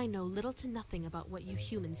boys, I know little to nothing about what you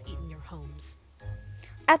humans eat in your homes.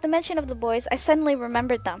 At the mention of the boys, I suddenly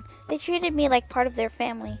remembered them. They treated me like part of their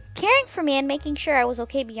family, caring for me and making sure I was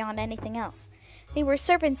okay beyond anything else. They were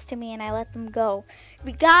servants to me and I let them go.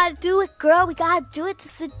 We gotta do it, girl. We gotta do it to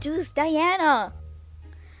seduce Diana.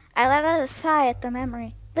 I let out a sigh at the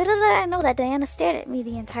memory. Little did I know that Diana stared at me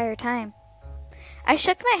the entire time. I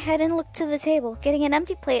shook my head and looked to the table, getting an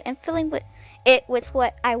empty plate and filling it with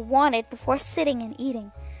what I wanted before sitting and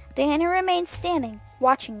eating. Diana remained standing,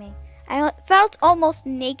 watching me. I felt almost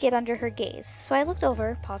naked under her gaze, so I looked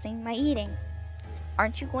over, pausing my eating.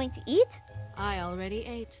 Aren't you going to eat? I already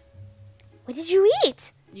ate. What did you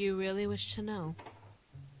eat? You really wish to know?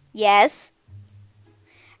 Yes.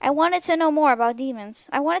 I wanted to know more about demons.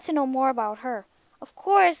 I wanted to know more about her. Of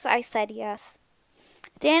course, I said yes.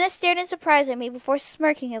 Diana stared in surprise at me before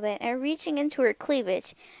smirking a bit and reaching into her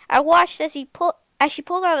cleavage. I watched as she pulled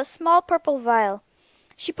out a small purple vial.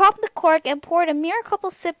 She popped the cork and poured a mere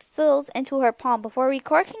couple sipfuls into her palm before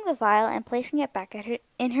recorking the vial and placing it back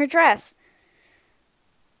in her dress.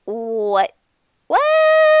 What?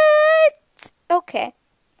 Okay.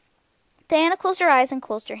 Diana closed her eyes and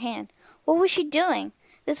closed her hand. What was she doing?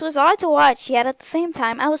 This was odd to watch, yet at the same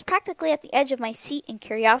time I was practically at the edge of my seat in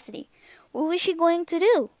curiosity. What was she going to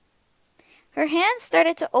do? Her hand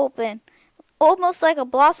started to open, almost like a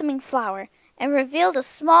blossoming flower, and revealed a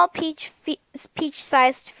small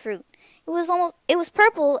peach-sized fruit. It was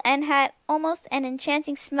purple and had almost an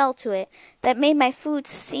enchanting smell to it that made my food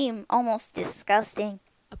seem almost disgusting.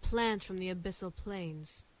 A plant from the abyssal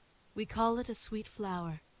plains. We call it a sweet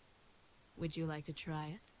flower. Would you like to try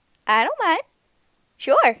it? I don't mind.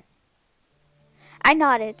 Sure. I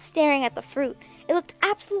nodded, staring at the fruit. It looked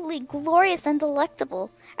absolutely glorious and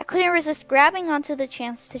delectable. I couldn't resist grabbing onto the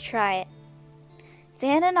chance to try it.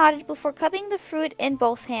 Diana nodded before cupping the fruit in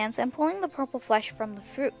both hands and pulling the purple flesh from the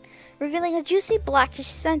fruit, revealing a juicy blackish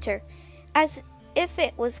center. As if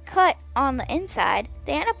it was cut on the inside,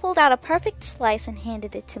 Diana pulled out a perfect slice and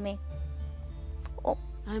handed it to me.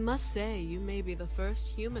 I must say, you may be the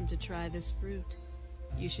first human to try this fruit.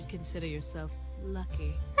 You should consider yourself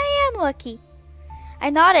lucky. I am lucky.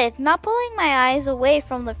 I nodded, not pulling my eyes away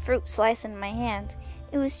from the fruit slice in my hand.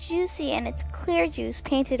 It was juicy and its clear juice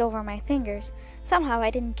painted over my fingers. Somehow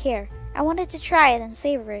I didn't care. I wanted to try it and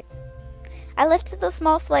savor it. I lifted the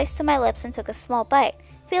small slice to my lips and took a small bite,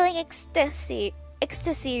 feeling ecstasy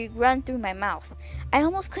run through my mouth. I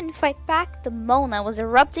almost couldn't fight back the moan that was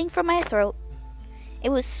erupting from my throat. It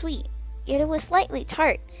was sweet, yet it was slightly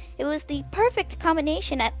tart. It was the perfect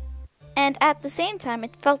combination and at the same time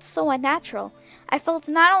it felt so unnatural. I felt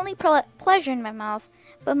not only pleasure in my mouth,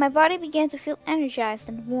 but my body began to feel energized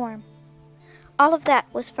and warm. All of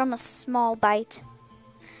that was from a small bite.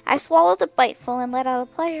 I swallowed the biteful and let out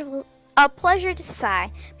a pleasured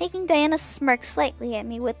sigh, making Diana smirk slightly at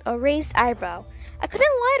me with a raised eyebrow. I couldn't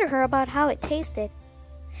lie to her about how it tasted.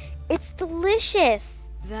 It's delicious!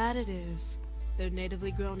 That it is. They're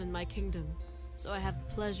natively grown in my kingdom, so I have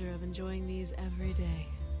the pleasure of enjoying these every day.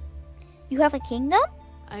 You have a kingdom?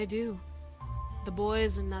 I do. The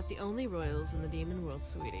boys are not the only royals in the demon world,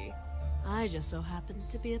 sweetie. I just so happen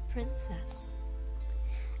to be a princess.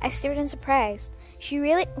 I stared in surprise. She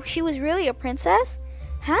was really a princess?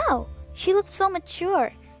 How? She looked so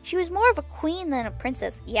mature. She was more of a queen than a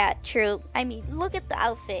princess. Yeah, true. I mean, look at the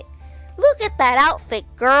outfit. Look at that outfit,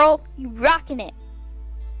 girl. You rocking it.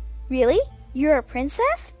 Really? You're a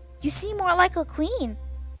princess? You seem more like a queen.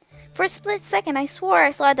 For a split second, I swore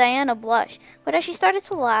I saw Diana blush, but as she started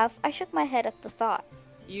to laugh, I shook my head at the thought.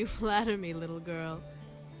 You flatter me, little girl.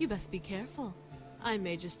 You best be careful. I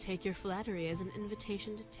may just take your flattery as an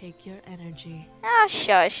invitation to take your energy. Ah,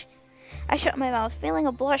 shush. I shut my mouth, feeling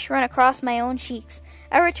a blush run across my own cheeks.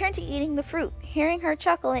 I returned to eating the fruit, hearing her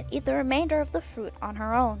chuckle and eat the remainder of the fruit on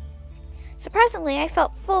her own. Surprisingly, I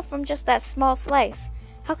felt full from just that small slice.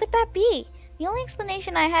 How could that be? The only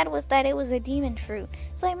explanation I had was that it was a demon fruit,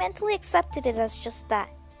 so I mentally accepted it as just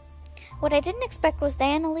that. What I didn't expect was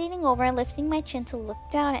Diana leaning over and lifting my chin to look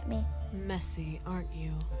down at me. Messy, aren't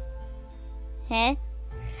you? Huh?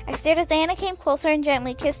 I stared as Diana came closer and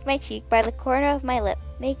gently kissed my cheek by the corner of my lip,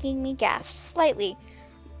 making me gasp slightly.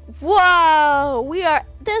 Whoa!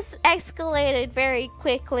 This escalated very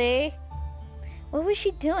quickly. What was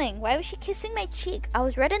she doing? Why was she kissing my cheek? I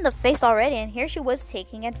was red in the face already, and here she was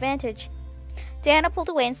taking advantage. Diana pulled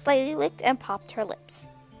away and slightly licked and popped her lips.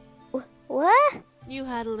 What? You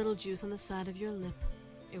had a little juice on the side of your lip.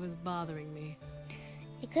 It was bothering me.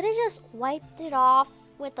 You could have just wiped it off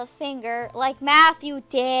with a finger like Matthew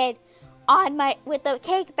did with the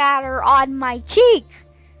cake batter on my cheek.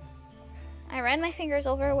 I ran my fingers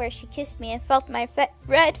over where she kissed me and felt my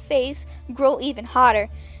red face grow even hotter.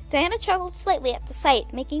 Diana chuckled slightly at the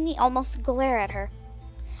sight, making me almost glare at her.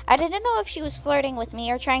 I didn't know if she was flirting with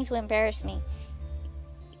me or trying to embarrass me.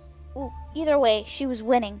 Either way, she was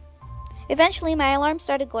winning. Eventually, my alarm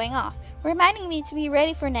started going off, reminding me to be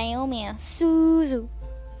ready for Naomi and Suzu.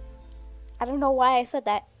 I don't know why I said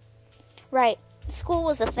that. Right, school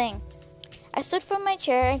was a thing. I stood from my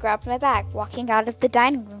chair and grabbed my bag, walking out of the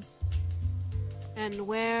dining room. And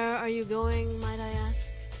where are you going, might I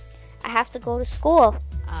ask? I have to go to school.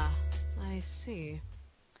 Ah, I see.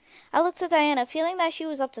 I looked at Diana, feeling that she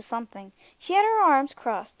was up to something. She had her arms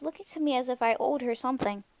crossed, looking to me as if I owed her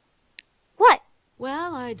something. What?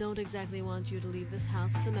 Well, I don't exactly want you to leave this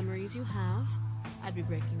house with the memories you have. I'd be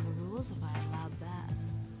breaking the rules if I allowed that.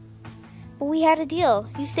 But we had a deal.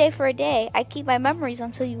 You stay for a day. I keep my memories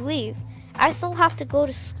until you leave. I still have school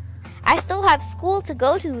to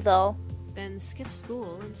go to, though. Then skip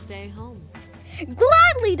school and stay home.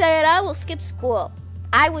 Gladly, Diana, I will skip school.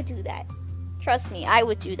 I would do that. Trust me, I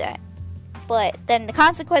would do that. But then the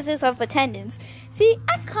consequences of attendance. See,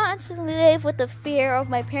 I constantly live with the fear of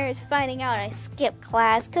my parents finding out I skipped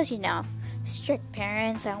class, because, strict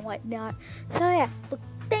parents and whatnot. So yeah, but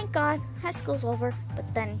thank God, high school's over,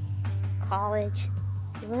 but then college.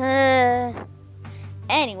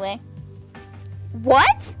 Anyway.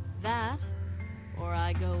 What? That, or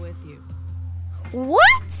I go with you.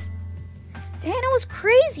 What? Diana was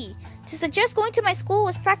crazy. To suggest going to my school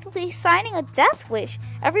was practically signing a death wish.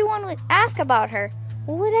 Everyone would ask about her.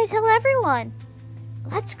 What would I tell everyone?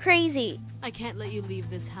 That's crazy. I can't let you leave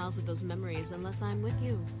this house with those memories unless I'm with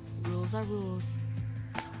you. Rules are rules.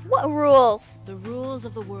 What rules? The rules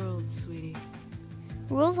of the world, sweetie.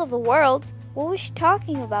 Rules of the world? What was she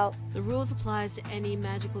talking about? The rules applies to any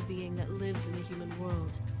magical being that lives in the human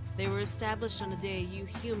world. They were established on a day you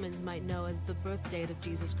humans might know as the birth date of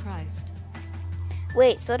Jesus Christ.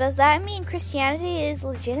 Wait, so does that mean Christianity is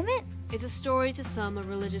legitimate? It's a story to some, a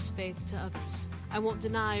religious faith to others. I won't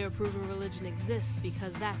deny or prove a religion exists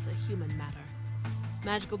because that's a human matter.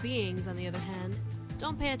 Magical beings, on the other hand,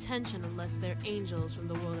 don't pay attention unless they're angels from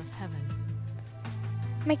the world of heaven.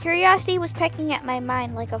 My curiosity was pecking at my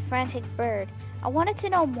mind like a frantic bird. I wanted to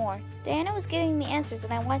know more. Diana was giving me answers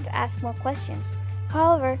and I wanted to ask more questions.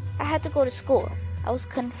 However, I had to go to school. I was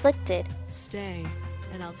conflicted. Stay,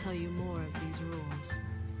 and I'll tell you more of these rules.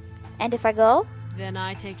 And if I go? Then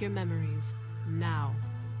I take your memories. Now.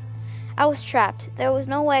 I was trapped. There was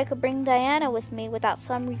no way I could bring Diana with me without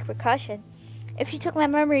some repercussion. If she took my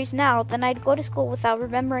memories now, then I'd go to school without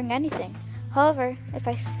remembering anything. However, if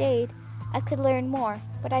I stayed, I could learn more,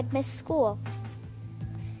 but I'd miss school.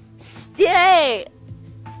 Stay!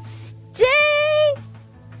 Stay!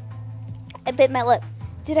 I bit my lip.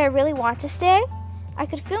 Did I really want to stay? I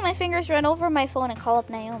could feel my fingers run over my phone and call up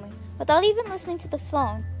Naomi. Without even listening to the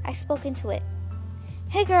phone, I spoke into it.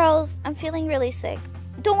 Hey girls, I'm feeling really sick.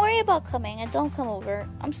 Don't worry about coming and don't come over.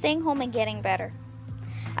 I'm staying home and getting better.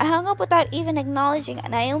 I hung up without even acknowledging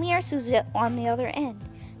Naomi or Susie on the other end.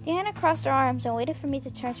 Diana crossed her arms and waited for me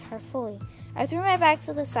to turn to her fully. I threw my back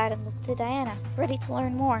to the side and looked to Diana, ready to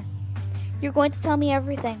learn more. You're going to tell me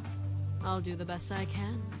everything. I'll do the best I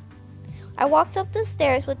can. I walked up the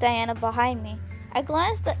stairs with Diana behind me. I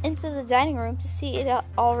glanced into the dining room to see it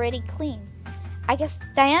already clean. I guess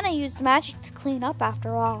Diana used magic to clean up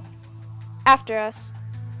after us.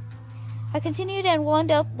 I continued and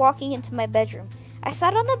wound up walking into my bedroom. I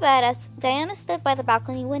sat on the bed as Diana stood by the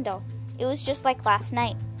balcony window. It was just like last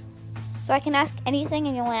night. So I can ask anything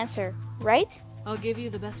and you'll answer, right? I'll give you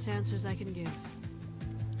the best answers I can give.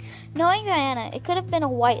 Knowing Diana, it could have been a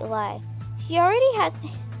white lie. She already had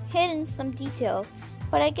hidden some details,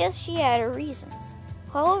 but I guess she had her reasons.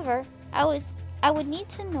 However, I would need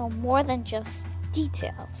to know more than just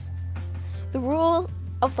details. The rules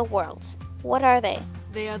of the world. What are they?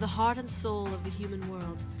 They are the heart and soul of the human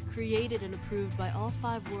world, created and approved by all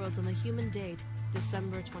 5 worlds on the human date,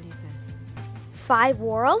 December 25th. 5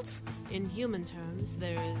 worlds? In human terms,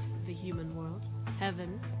 there is the human world,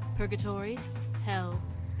 heaven, purgatory, hell,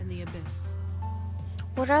 and the abyss.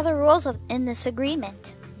 What are the rules in this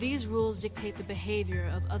agreement? These rules dictate the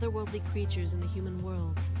behavior of otherworldly creatures in the human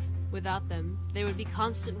world. Without them, there would be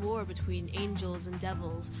constant war between angels and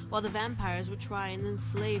devils, while the vampires would try and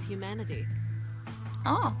enslave humanity.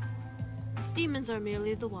 Oh. Demons are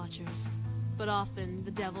merely the watchers, but often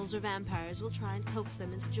the devils or vampires will try and coax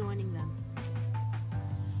them into joining them.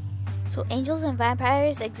 So angels and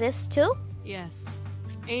vampires exist too? Yes.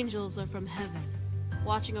 Angels are from heaven,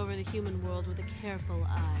 watching over the human world with a careful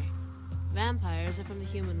eye. Vampires are from the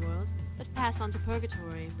human world, but pass on to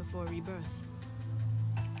purgatory before rebirth.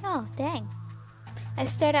 Oh, dang. I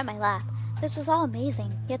stared at my lap. This was all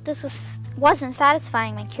amazing, yet this wasn't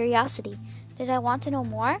satisfying my curiosity. Did I want to know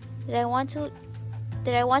more? Did I want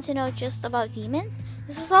to know just about demons?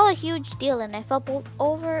 This was all a huge deal and I felt both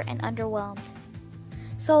over and underwhelmed.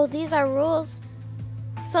 So these rules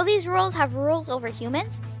have rules over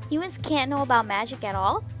humans? Humans can't know about magic at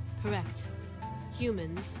all? Correct.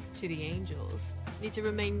 Humans, to the angels, need to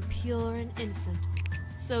remain pure and innocent.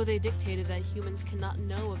 So they dictated that humans cannot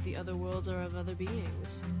know of the other worlds or of other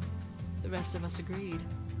beings. The rest of us agreed.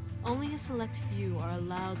 Only a select few are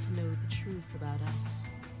allowed to know the truth about us.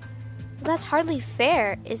 That's hardly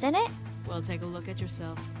fair, isn't it? Well, take a look at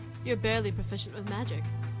yourself. You're barely proficient with magic.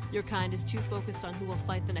 Your kind is too focused on who will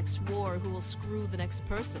fight the next war or who will screw the next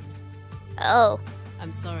person. Oh.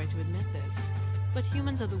 I'm sorry to admit this, but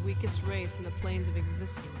humans are the weakest race in the planes of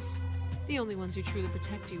existence. The only ones who truly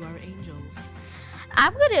protect you are angels.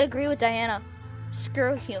 I'm gonna agree with Diana.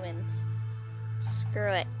 Screw humans.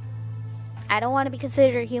 Screw it. I don't want to be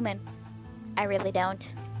considered human. I really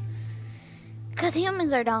don't. Because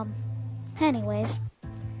humans are dumb. Anyways.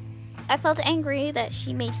 I felt angry that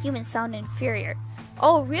she made humans sound inferior.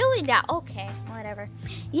 Oh, really now? Okay, whatever.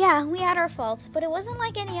 Yeah, we had our faults, but it wasn't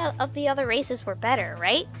like any of the other races were better,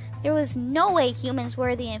 right? There was no way humans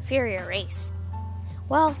were the inferior race.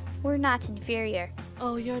 Well, we're not inferior.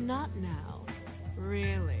 Oh, you're not now?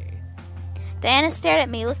 Really? Diana stared at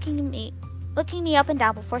me, looking me up and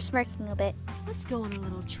down before smirking a bit. Let's go on a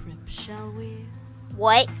little trip, shall we?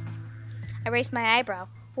 What? I raised my eyebrow.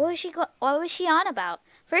 What was she on about?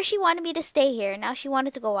 First she wanted me to stay here, now she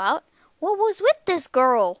wanted to go out? What was with this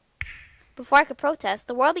girl? Before I could protest,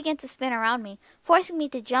 the world began to spin around me, forcing me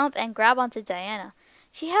to jump and grab onto Diana.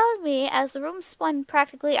 She held me as the room spun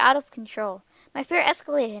practically out of control. My fear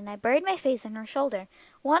escalated and I buried my face in her shoulder,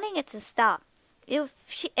 wanting it to stop.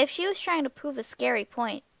 If she was trying to prove a scary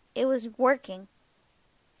point, it was working.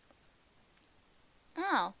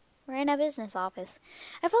 Oh, we're in a business office.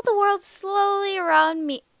 I felt the world slow around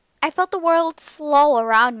me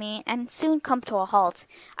and soon come to a halt.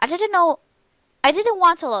 I didn't know I didn't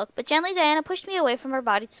want to look, but gently Diana pushed me away from her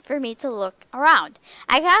body for me to look around.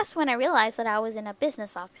 I gasped when I realized that I was in a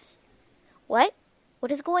business office. What?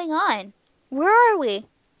 What is going on? Where are we?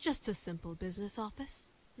 Just a simple business office.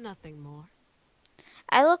 Nothing more.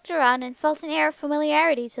 I looked around and felt an air of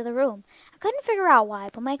familiarity to the room. I couldn't figure out why,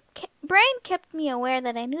 but my brain kept me aware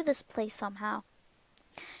that I knew this place somehow.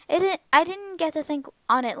 I didn't get to think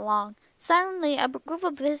on it long. Suddenly, a group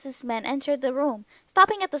of businessmen entered the room,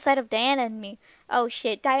 stopping at the sight of Diana and me. Oh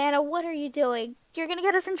shit, Diana, what are you doing? You're gonna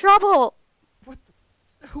get us in trouble!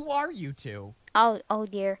 Who are you two? Oh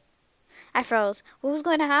dear. I froze. What was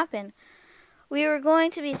going to happen? We were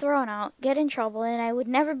going to be thrown out, get in trouble, and I would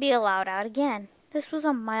never be allowed out again. This was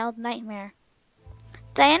a mild nightmare.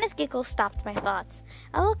 Diana's giggle stopped my thoughts.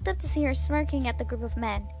 I looked up to see her smirking at the group of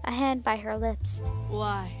men, a hand by her lips.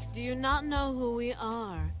 Why, do you not know who we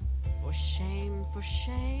are? For shame, for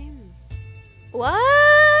shame.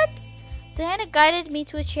 What? Diana guided me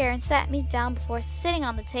to a chair and sat me down before sitting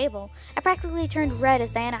on the table. I practically turned red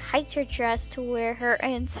as Diana hiked her dress to where her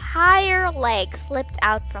entire leg slipped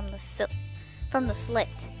out from the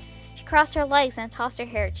slit. She crossed her legs and tossed her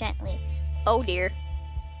hair gently. Oh dear.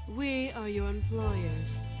 We are your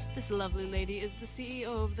employers. This lovely lady is the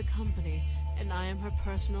CEO of the company, and I am her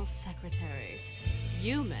personal secretary.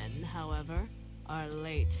 You men, however, are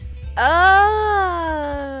late.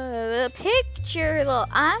 Oh, the picture though.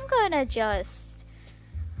 I'm gonna just...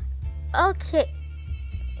 Okay.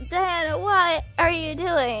 Diana, what are you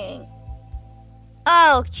doing?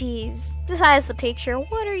 Oh, jeez. Besides the picture,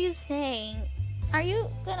 what are you saying? Are you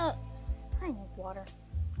gonna... I need water.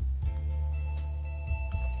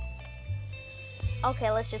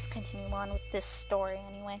 Okay, let's just continue on with this story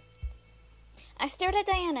anyway. I stared at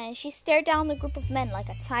Diana, and she stared down the group of men like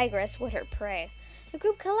a tigress would her prey. The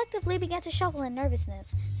group collectively began to shuffle in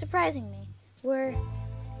nervousness, surprising me. Were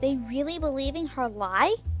they really believing her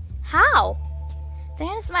lie? How?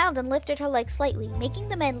 Diana smiled and lifted her leg slightly, making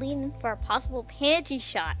the men lean in for a possible panty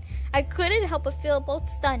shot. I couldn't help but feel both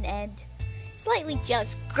stunned and slightly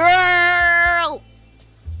jealous. Girl!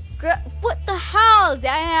 What the hell,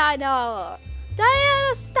 Diana?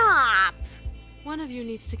 Diana, stop! One of you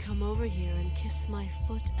needs to come over here and kiss my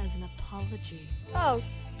foot as an apology. Oh,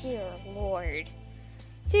 dear Lord.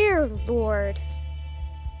 Dear Lord.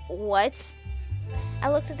 What? I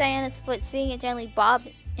looked at Diana's foot, seeing it gently bob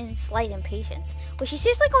in slight impatience. Was she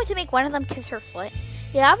seriously going to make one of them kiss her foot?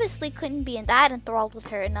 He obviously couldn't be that enthralled with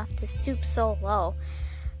her enough to stoop so low.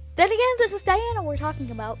 Then again, this is Diana we're talking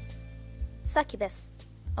about. Succubus.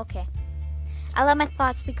 Okay. I let my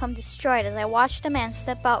thoughts become destroyed as I watched a man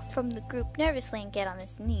step out from the group nervously and get on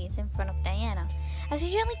his knees in front of Diana. As he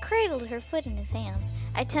gently cradled her foot in his hands,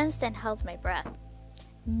 I tensed and held my breath.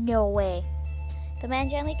 No way. The man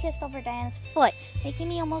gently kissed over Diana's foot,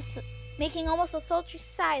 making almost a sultry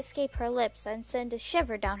sigh escape her lips and send a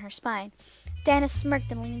shiver down her spine. Diana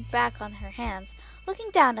smirked and leaned back on her hands, looking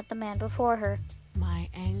down at the man before her. My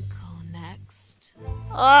ankle next.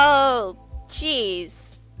 Oh,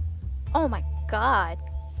 jeez. Oh my God.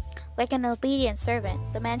 Like an obedient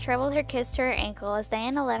servant, the man traveled her kiss to her ankle as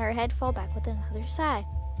Diana let her head fall back with another sigh.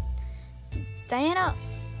 Diana,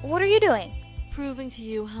 what are you doing? Proving to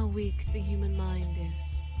you how weak the human mind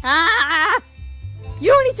is. Ah!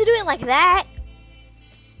 You don't need to do it like that!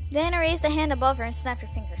 Diana raised a hand above her and snapped her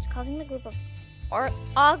fingers, causing the group of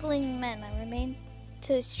ogling men that remained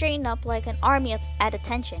to straighten up like an army at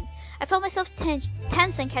attention. I felt myself tense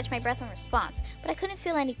and catch my breath in response, but I couldn't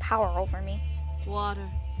feel any power over me. Water,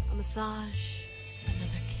 a massage,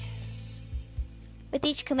 another kiss. With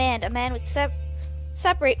each command, a man would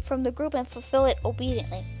separate from the group and fulfill it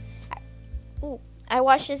obediently. I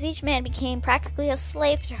watched as each man became practically a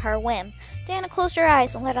slave to her whim. Diana closed her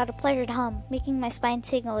eyes and let out a pleasured hum, making my spine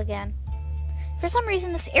tingle again. For some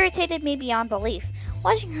reason, this irritated me beyond belief.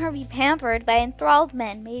 Watching her be pampered by enthralled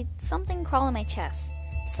men made something crawl in my chest.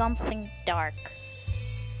 Something dark.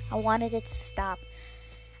 I wanted it to stop.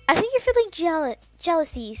 I think you're feeling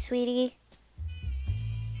jealousy, sweetie.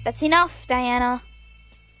 That's enough, Diana.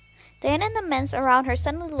 Diana and the men around her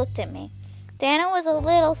suddenly looked at me. Diana was a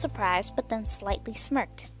little surprised, but then slightly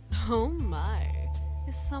smirked. Oh my.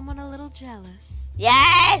 Is someone a little jealous?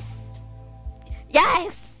 Yes!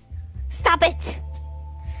 Yes! Stop it!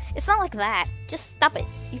 It's not like that. Just stop it.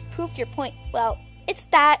 You've proved your point. Well, it's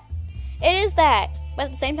that. It is that. But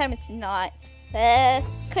at the same time, it's not.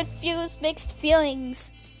 Confused, mixed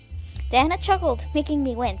feelings. Diana chuckled, making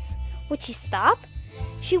me wince. Would she stop?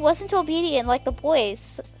 She wasn't obedient like the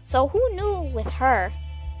boys, so who knew with her?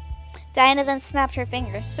 Diana then snapped her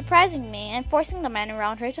fingers, surprising me and forcing the men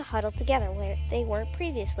around her to huddle together where they were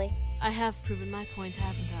previously. I have proven my point,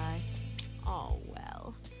 haven't I? Oh,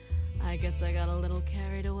 well. I guess I got a little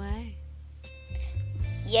carried away.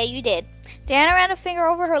 Yeah, you did. Diana ran a finger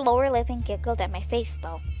over her lower lip and giggled at my face,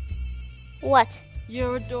 though. What?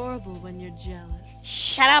 You're adorable when you're jealous.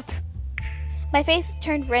 Shut up! My face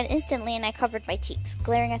turned red instantly and I covered my cheeks,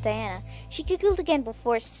 glaring at Diana. She giggled again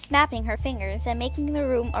before snapping her fingers and making the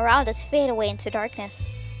room around us fade away into darkness.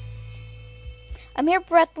 A mere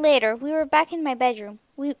breath later, we were back in my bedroom,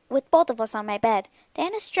 with both of us on my bed.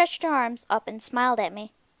 Diana stretched her arms up and smiled at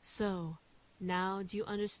me. So, now do you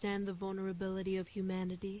understand the vulnerability of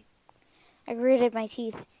humanity? I gritted my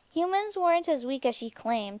teeth. Humans weren't as weak as she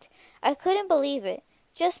claimed. I couldn't believe it.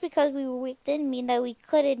 Just because we were weak didn't mean that we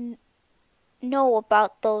couldn't know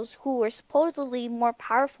about those who were supposedly more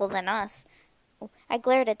powerful than us. I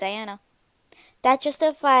glared at Diana. That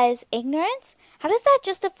justifies ignorance? How does that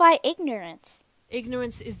justify ignorance?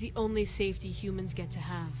 Ignorance is the only safety humans get to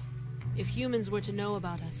have. If humans were to know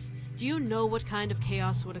about us, do you know what kind of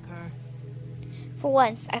chaos would occur? For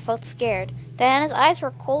once, I felt scared. Diana's eyes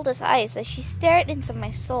were cold as ice as she stared into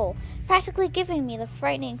my soul, practically giving me the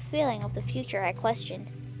frightening feeling of the future I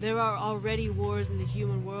questioned. There are already wars in the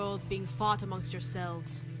human world being fought amongst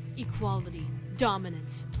yourselves. Equality,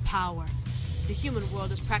 dominance, power. The human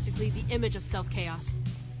world is practically the image of self-chaos.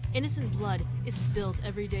 Innocent blood is spilled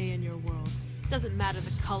every day in your world. Doesn't matter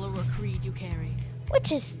the color or creed you carry.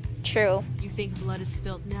 Which is true. You think blood is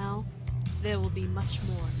spilt now? There will be much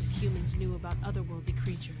more if humans knew about otherworldly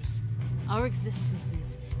creatures. Our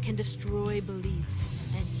existences can destroy beliefs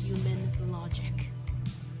and human logic.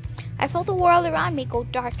 I felt the world around me go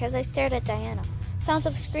dark as I stared at Diana. Sounds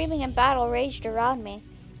of screaming and battle raged around me.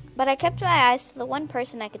 But I kept my eyes to the one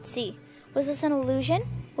person I could see. Was this an illusion?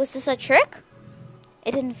 Was this a trick?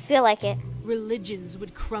 It didn't feel like it. Religions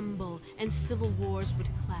would crumble and civil wars would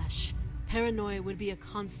clash. Paranoia would be a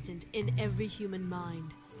constant in every human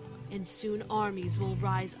mind. And soon armies will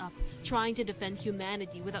rise up, trying to defend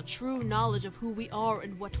humanity without true knowledge of who we are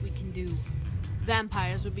and what we can do.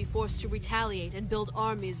 Vampires would be forced to retaliate and build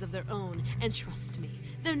armies of their own, and trust me,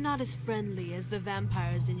 they're not as friendly as the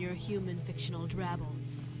vampires in your human fictional drabble.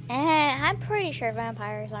 I'm pretty sure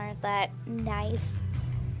vampires aren't that nice.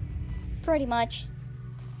 Pretty much.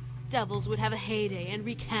 Devils would have a heyday and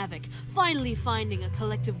wreak havoc, finally finding a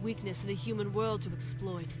collective weakness in the human world to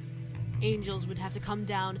exploit. Angels would have to come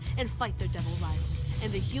down and fight their devil rivals,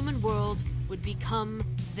 and the human world would become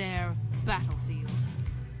their battlefield.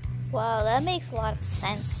 Wow, that makes a lot of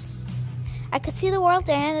sense. I could see the world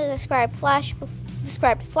Diana described flash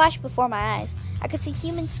before my eyes. I could see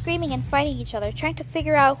humans screaming and fighting each other, trying to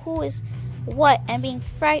figure out who is what and being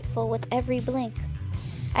frightful with every blink.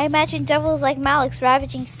 I imagined devils like Malix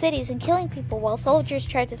ravaging cities and killing people while soldiers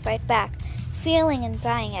tried to fight back, failing and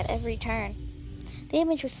dying at every turn. The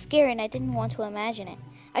image was scary and I didn't want to imagine it.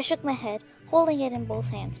 I shook my head, holding it in both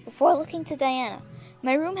hands, before looking to Diana.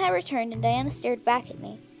 My room had returned and Diana stared back at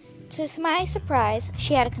me. To my surprise,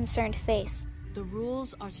 she had a concerned face. The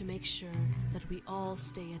rules are to make sure that we all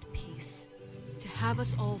stay at peace. To have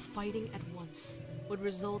us all fighting at once would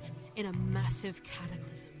result in a massive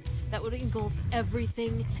cataclysm that would engulf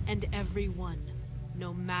everything and everyone,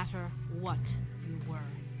 no matter what you were.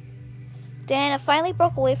 Diana finally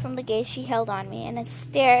broke away from the gaze she held on me and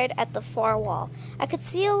stared at the far wall. I could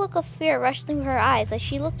see a look of fear rush through her eyes as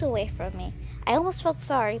she looked away from me. I almost felt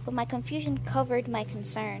sorry, but my confusion covered my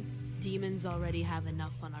concern. Demons already have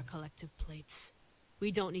enough on our collective plates.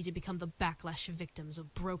 We don't need to become the backlash victims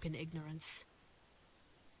of broken ignorance.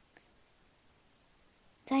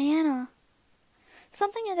 Diana.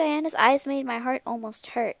 Something in Diana's eyes made my heart almost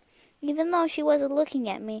hurt. Even though she wasn't looking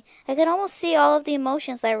at me, I could almost see all of the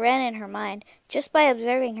emotions that ran in her mind just by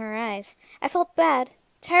observing her eyes. I felt bad,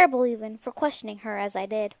 terrible even, for questioning her as I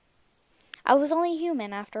did. I was only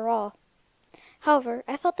human after all. However,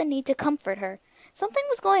 I felt the need to comfort her. Something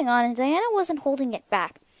was going on and Diana wasn't holding it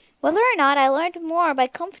back. Whether or not I learned more by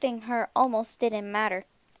comforting her almost didn't matter.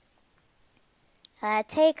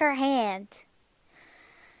 Take her hand.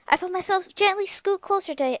 I felt myself gently scoot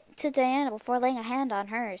closer to Diana before laying a hand on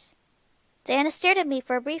hers. Diana stared at me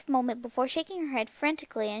for a brief moment before shaking her head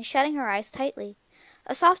frantically and shutting her eyes tightly.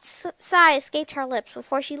 A soft sigh escaped her lips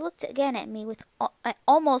before she looked again at me with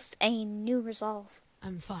almost a new resolve.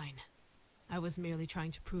 I'm fine. I was merely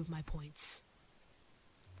trying to prove my points.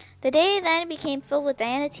 The day then became filled with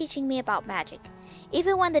Diana teaching me about magic.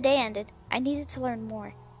 Even when the day ended, I needed to learn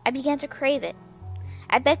more. I began to crave it.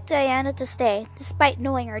 I begged Diana to stay, despite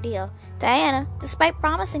knowing our deal. Diana, despite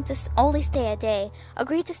promising to only stay a day,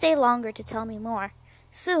 agreed to stay longer to tell me more.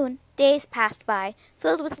 Soon, days passed by,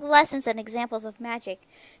 filled with lessons and examples of magic.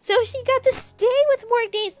 So she got to stay with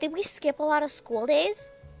more days. Did we skip a lot of school days?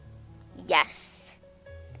 Yes.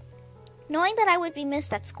 Knowing that I would be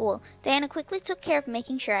missed at school, Diana quickly took care of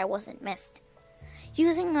making sure I wasn't missed.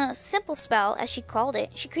 Using a simple spell, as she called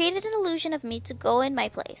it, she created an illusion of me to go in my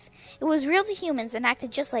place. It was real to humans and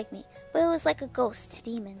acted just like me, but it was like a ghost to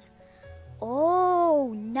demons.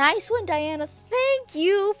 Oh, nice one, Diana. Thank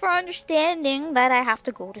you for understanding that I have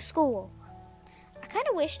to go to school. I kind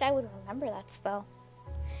of wished I would remember that spell.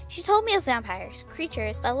 She told me of vampires,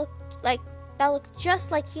 creatures that looked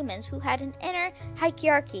just like humans who had an inner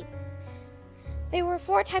hierarchy. There were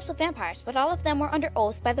 4 types of vampires, but all of them were under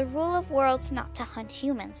oath by the rule of worlds not to hunt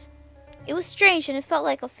humans. It was strange and it felt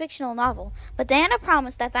like a fictional novel, but Diana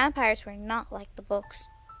promised that vampires were not like the books.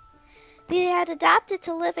 They had adapted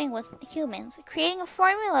to living with humans, creating a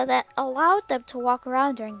formula that allowed them to walk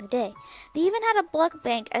around during the day. They even had a blood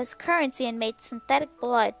bank as currency and made synthetic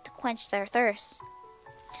blood to quench their thirst.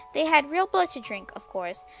 They had real blood to drink, of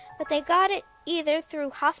course, but they got it either through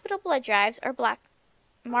hospital blood drives or black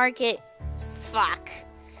market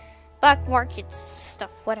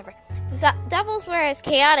stuff, whatever. The devils were as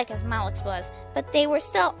chaotic as Malix was, but they were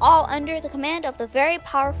still all under the command of the very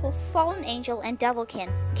powerful fallen angel and devil king,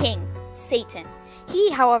 Satan.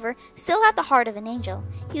 He, however, still had the heart of an angel.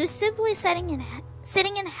 He was simply sitting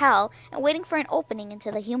in hell and waiting for an opening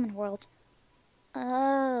into the human world.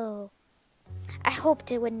 Oh. I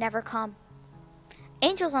hoped it would never come.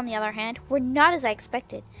 Angels, on the other hand, were not as I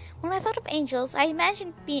expected. When I thought of angels, I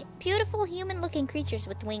imagined beautiful human-looking creatures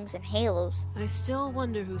with wings and halos. I still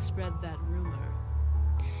wonder who spread that rumor.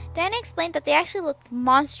 Diana explained that they actually looked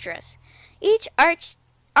monstrous. Each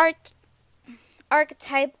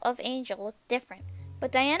archetype of angel looked different,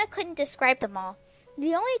 but Diana couldn't describe them all.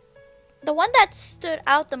 The one that stood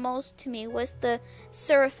out the most to me was the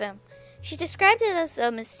seraphim. She described it as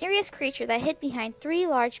a mysterious creature that hid behind 3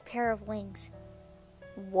 large pair of wings.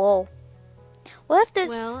 Whoa.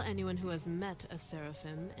 Well, anyone who has met a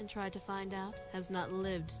seraphim and tried to find out has not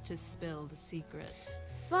lived to spill the secret.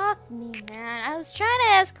 Fuck me, man. I was trying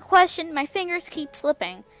to ask a question, my fingers keep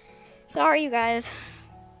slipping. Sorry, you guys.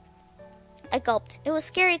 I gulped. It was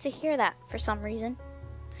scary to hear that, for some reason.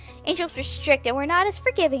 Angels were strict and were not as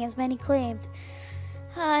forgiving as many claimed.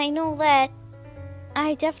 I know that.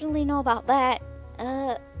 I definitely know about that.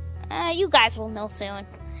 You guys will know soon.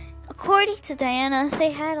 According to Diana,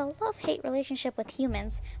 they had a love-hate relationship with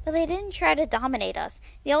humans, but they didn't try to dominate us.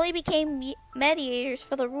 They only became mediators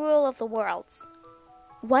for the rule of the worlds.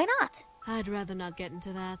 Why not? I'd rather not get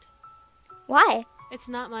into that. Why? It's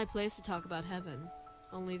not my place to talk about heaven.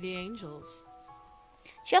 Only the angels.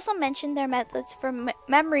 She also mentioned their methods for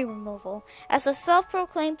memory removal. As the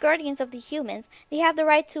self-proclaimed guardians of the humans, they had the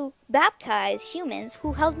right to baptize humans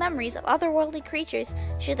who held memories of otherworldly creatures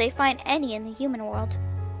should they find any in the human world.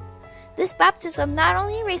 This baptism not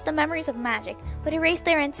only erased the memories of magic, but erased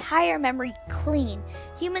their entire memory clean.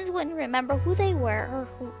 Humans wouldn't remember who they were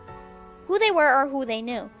or who they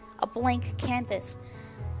knew. A blank canvas.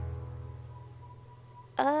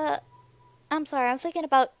 I'm sorry, I'm thinking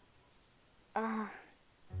about...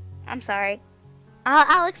 I'm sorry.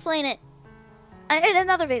 I'll explain it. In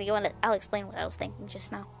another video, I'll explain what I was thinking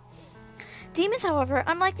just now. Demons, however,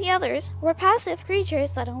 unlike the others, were passive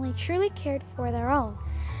creatures that only truly cared for their own.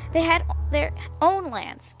 They had their own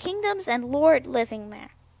lands, kingdoms, and lord living there.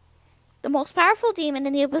 The most powerful demon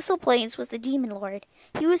in the Abyssal Plains was the Demon Lord.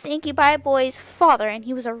 He was the Incubi boy's father, and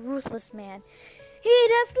he was a ruthless man. He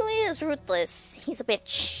definitely is ruthless. He's a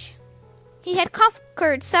bitch. He had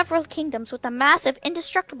conquered several kingdoms with a massive,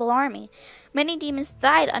 indestructible army. Many demons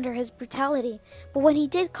died under his brutality, but when he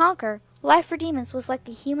did conquer, life for demons was like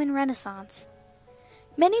the human renaissance.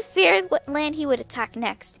 Many feared what land he would attack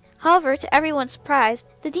next. However, to everyone's surprise,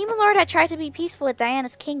 the Demon Lord had tried to be peaceful with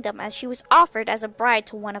Diana's kingdom as she was offered as a bride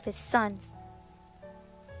to one of his sons.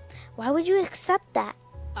 Why would you accept that?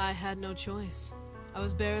 I had no choice. I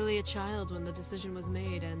was barely a child when the decision was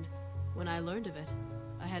made, and when I learned of it,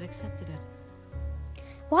 I had accepted it.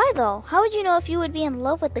 Why though? How would you know if you would be in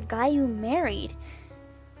love with the guy you married?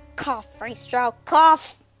 Cough, Freystrow,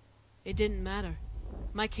 cough! It didn't matter.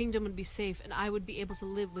 My kingdom would be safe, and I would be able to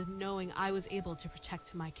live with knowing I was able to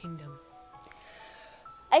protect my kingdom.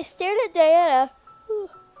 I stared at Diana.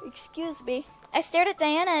 Excuse me. I stared at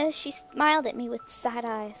Diana as she smiled at me with sad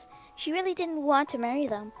eyes. She really didn't want to marry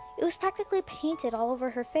them. It was practically painted all over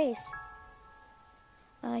her face.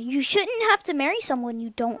 You shouldn't have to marry someone you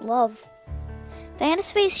don't love.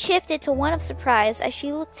 Diana's face shifted to one of surprise as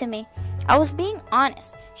she looked to me. I was being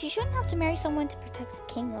honest. She shouldn't have to marry someone to protect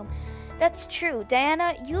the kingdom. That's true.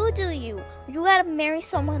 Diana, you do you. You gotta marry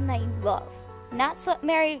someone that you love. Not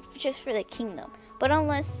marry just for the kingdom. But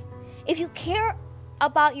if you care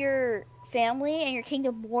about your family and your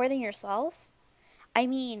kingdom more than yourself, I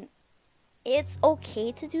mean, it's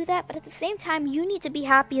okay to do that, but at the same time, you need to be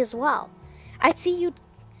happy as well. I see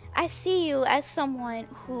you as someone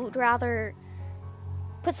who'd rather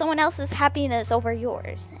put someone else's happiness over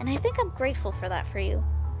yours, and I think I'm grateful for that for you,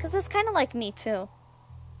 because it's kind of like me too.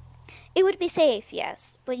 It would be safe,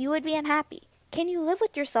 yes, but you would be unhappy. Can you live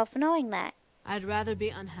with yourself knowing that? I'd rather be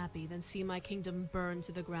unhappy than see my kingdom burn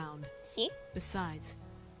to the ground. See? Besides,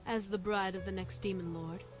 as the bride of the next demon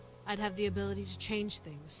lord, I'd have the ability to change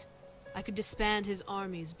things. I could disband his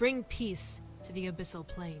armies, bring peace to the abyssal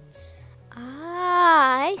plains.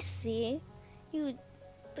 Ah, I see.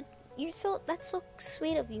 That's so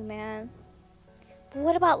sweet of you, man. But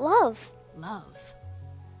what about love? Love?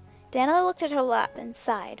 Dana looked at her lap and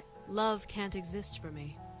sighed. Love can't exist for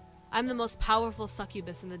me. I'm the most powerful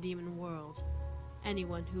succubus in the demon world.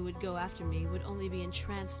 Anyone who would go after me would only be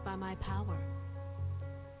entranced by my power.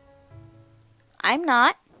 I'm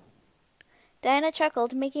not. Diana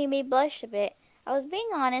chuckled, making me blush a bit. I was being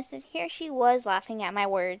honest, and here she was laughing at my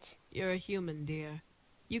words. You're a human, dear.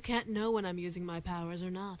 You can't know when I'm using my powers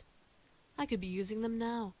or not. I could be using them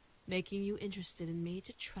now, making you interested in me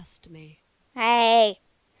to trust me. Hey!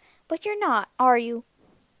 But you're not, are you?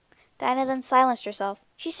 Diana then silenced herself.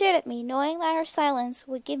 She stared at me, knowing that her silence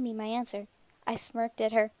would give me my answer. I smirked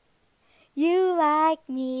at her. You like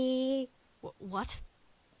me. What?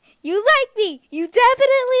 You like me! You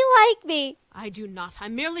definitely like me! I do not.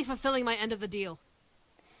 I'm merely fulfilling my end of the deal.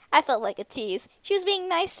 I felt like a tease. She was being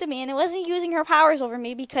nice to me and wasn't using her powers over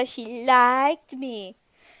me because she liked me.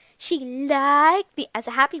 She liked me, as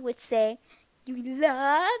a happy would say. You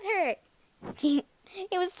love her. It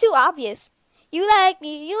was too obvious. You like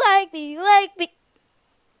me, you like me, you like me.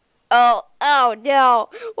 Oh no.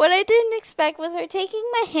 What I didn't expect was her taking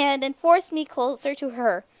my hand and forcing me closer to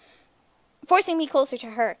her.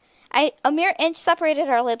 A mere inch separated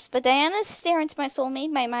our lips, but Diana's stare into my soul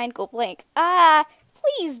made my mind go blank.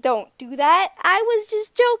 Please don't do that. I was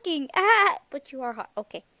just joking. But you are hot.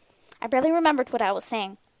 Okay. I barely remembered what I was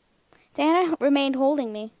saying. Diana remained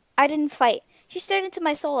holding me. I didn't fight. She stared into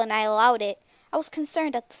my soul and I allowed it. I was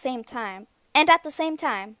concerned at the same time. And at the same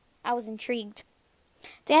time, I was intrigued.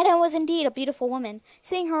 Diana was indeed a beautiful woman.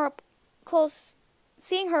 Seeing her up close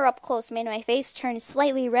made my face turn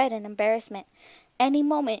slightly red in embarrassment. Any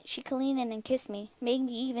moment, she could lean in and kiss me, make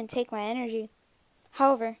me even take my energy.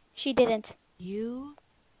 However, she didn't. You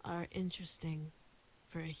are interesting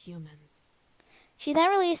for a human. She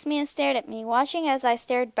then released me and stared at me, watching as I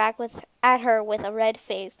stared back at her with a red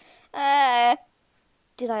face.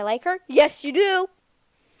 Did I like her? Yes, you do.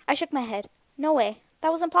 I shook my head. No way.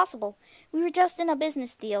 That was impossible. We were just in a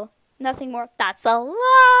business deal. Nothing more. That's a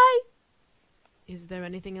lie. Is there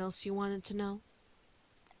anything else you wanted to know?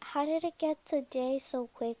 How did it get today so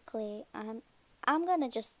quickly? I'm gonna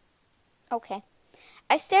just... Okay.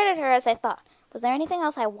 I stared at her as I thought. Was there anything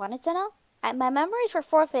else I wanted to know? My memories were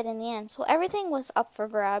forfeit in the end, so everything was up for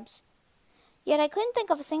grabs. Yet I couldn't think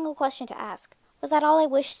of a single question to ask. Was that all I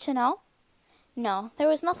wished to know? No, there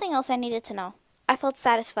was nothing else I needed to know. I felt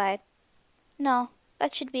satisfied. No,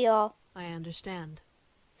 that should be all. I understand.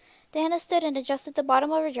 Diana stood and adjusted the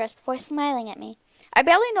bottom of her dress before smiling at me. I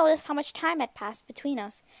barely noticed how much time had passed between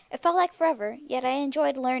us. It felt like forever, yet I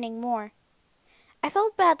enjoyed learning more. I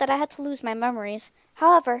felt bad that I had to lose my memories.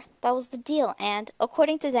 However, that was the deal, and,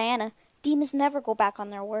 according to Diana, demons never go back on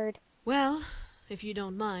their word. Well, if you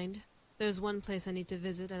don't mind, there's one place I need to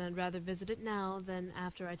visit, and I'd rather visit it now than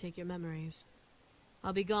after I take your memories.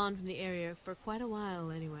 I'll be gone from the area for quite a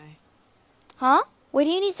while, anyway. Huh? Where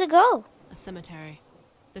do you need to go? A cemetery.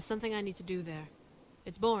 There's something I need to do there.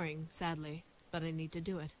 It's boring, sadly, but I need to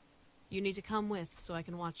do it. You need to come with so I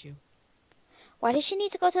can watch you. Why did she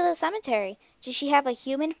need to go to the cemetery? Did she have a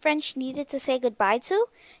human friend she needed to say goodbye to?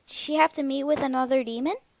 Did she have to meet with another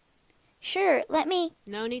demon? Sure, let me...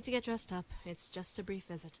 No need to get dressed up. It's just a brief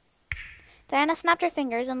visit. Diana snapped her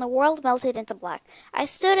fingers and the world melted into black. I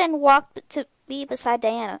stood and walked to be beside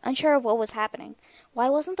Diana, unsure of what was happening. Why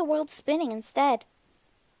wasn't the world spinning instead?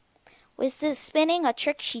 Was this spinning a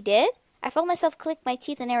trick she did? I felt myself click my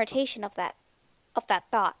teeth in irritation of that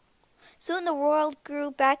thought. Soon the world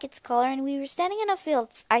grew back its color and we were standing in a field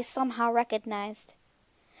I somehow recognized.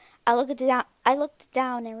 I looked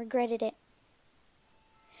down and regretted it.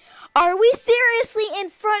 Are we seriously in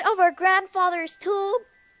front of our grandfather's tomb?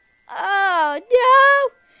 Oh,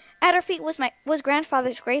 no! At our feet was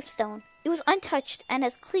grandfather's gravestone. It was untouched and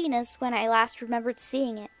as clean as when I last remembered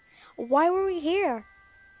seeing it. Why were we here?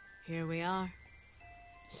 Here we are.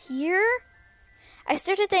 Here? I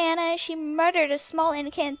stared at Diana as she muttered a small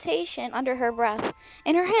incantation under her breath.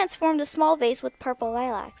 In her hands formed a small vase with purple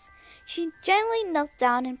lilacs. She gently knelt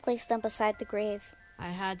down and placed them beside the grave. I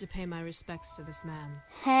had to pay my respects to this man.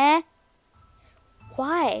 Huh?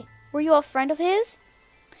 Why? Were you a friend of his?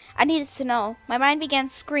 I needed to know. My mind began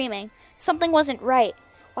screaming. Something wasn't right.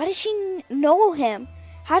 Why did she know him?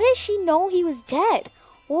 How did she know he was dead?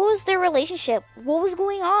 What was their relationship? What was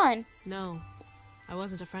going on? No, I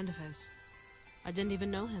wasn't a friend of his. I didn't even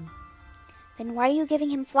know him. Then why are you giving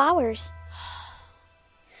him flowers?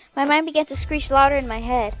 My mind began to screech louder in my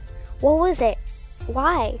head. What was it?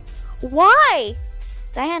 Why? Why?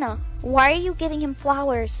 Diana, why are you giving him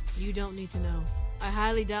flowers? You don't need to know. I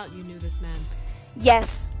highly doubt you knew this man.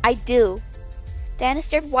 Yes, I do. Diana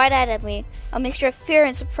stared wide-eyed at me, a mixture of fear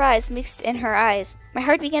and surprise mixed in her eyes. My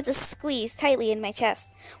heart began to squeeze tightly in my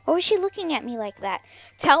chest. Why was she looking at me like that?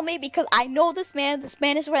 Tell me, because I know this man. This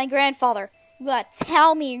man is my grandfather. You gotta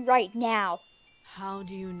tell me right now. How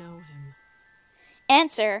do you know him?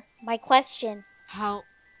 Answer my question. How?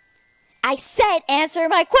 I said answer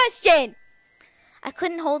my question! I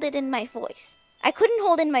couldn't hold in my voice.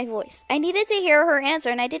 I needed to hear her answer,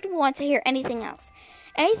 and I didn't want to hear anything else.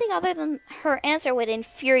 Anything other than her answer would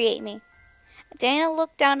infuriate me. Diana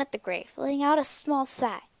looked down at the grave, letting out a small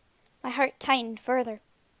sigh. My heart tightened further.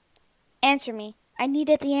 Answer me. I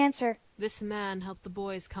needed the answer. This man helped the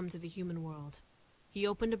boys come to the human world. He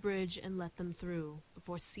opened a bridge and let them through,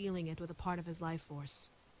 before sealing it with a part of his life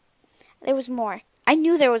force. There was more. I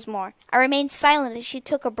knew there was more. I remained silent as she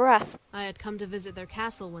took a breath. I had come to visit their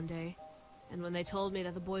castle one day, and when they told me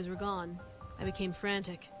that the boys were gone, I became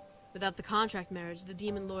frantic. Without the contract marriage, the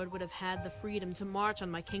demon lord would have had the freedom to march on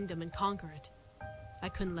my kingdom and conquer it. I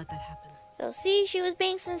couldn't let that happen. So see, she was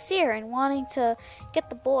being sincere and wanting to get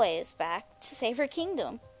the boys back to save her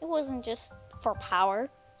kingdom. It wasn't just for power.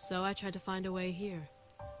 So I tried to find a way here.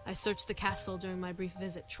 I searched the castle during my brief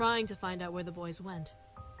visit, trying to find out where the boys went.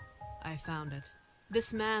 I found it.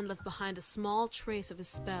 This man left behind a small trace of his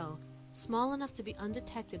spell, small enough to be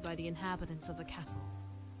undetected by the inhabitants of the castle.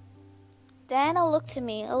 Diana looked to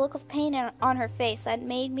me, a look of pain on her face that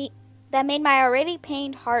made my already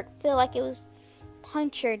pained heart feel like it was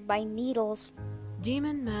punctured by needles.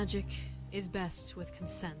 Demon magic is best with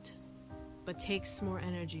consent, but takes more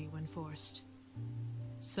energy when forced.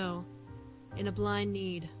 So, in a blind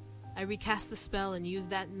need, I recast the spell and used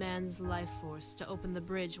that man's life force to open the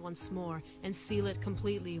bridge once more and seal it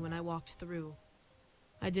completely when I walked through.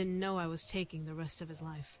 I didn't know I was taking the rest of his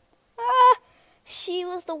life. Ah! She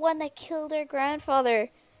was the one that killed her grandfather.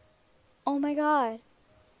 Oh my god.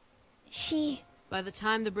 By the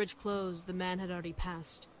time the bridge closed, the man had already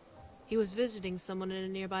passed. He was visiting someone in a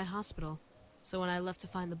nearby hospital, so when I left to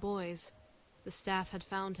find the boys, the staff had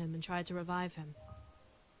found him and tried to revive him.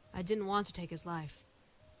 I didn't want to take his life.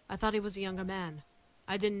 I thought he was a younger man.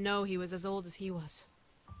 I didn't know he was as old as he was.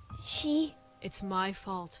 It's my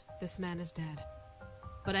fault this man is dead.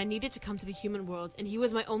 But I needed to come to the human world, and he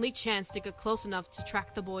was my only chance to get close enough to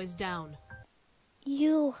track the boys down.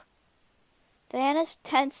 Diana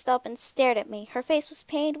tensed up and stared at me. Her face was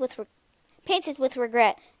painted with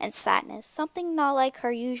regret and sadness, something not like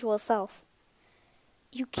her usual self.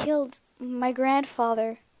 You killed my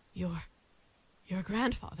grandfather. Your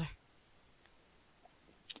grandfather?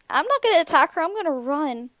 I'm not going to attack her. I'm going to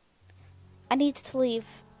run. I needed to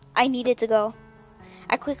leave. I needed to go.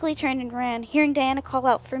 I quickly turned and ran, hearing Diana call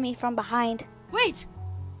out for me from behind. Wait!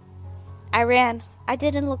 I ran. I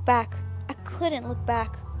didn't look back. I couldn't look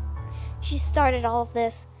back. She started all of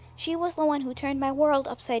this. She was the one who turned my world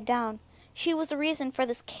upside down. She was the reason for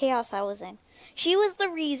this chaos I was in. She was the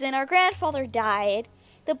reason our grandfather died,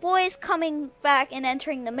 the boys coming back and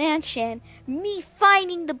entering the mansion, me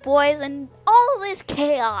finding the boys, and all this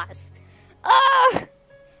chaos. Ah!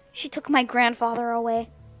 She took my grandfather away.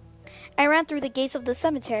 I ran through the gates of the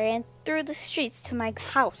cemetery and through the streets to my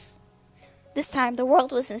house. This time, the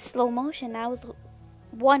world was in slow motion. I was the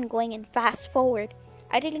one going in fast forward.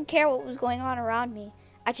 I didn't care what was going on around me.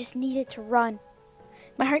 I just needed to run.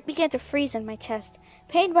 My heart began to freeze in my chest,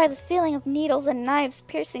 pained by the feeling of needles and knives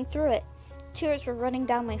piercing through it. Tears were running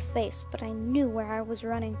down my face, but I knew where I was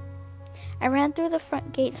running. I ran through the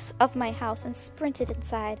front gates of my house and sprinted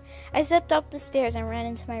inside. I zipped up the stairs and ran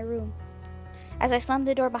into my room. As I slammed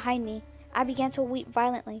the door behind me, I began to weep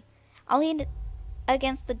violently. I leaned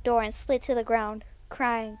against the door and slid to the ground,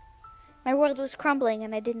 crying. My world was crumbling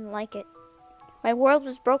and I didn't like it. My world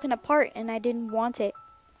was broken apart and I didn't want it.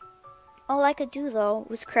 All I could do, though,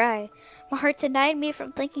 was cry. My heart denied me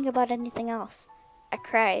from thinking about anything else. I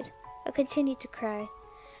cried. I continued to cry.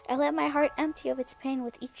 I let my heart empty of its pain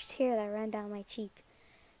with each tear that ran down my cheek.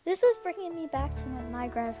 This is bringing me back to when my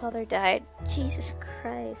grandfather died. Jesus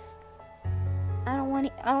Christ. I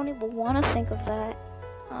don't even want to think of that.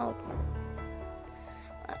 Oh.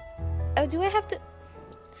 Do I have to...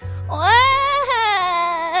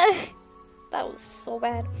 Ah! That was so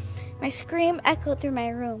bad. My scream echoed through my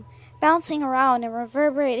room, bouncing around and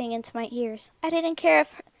reverberating into my ears. I didn't care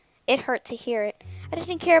if it hurt to hear it. I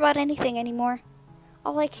didn't care about anything anymore.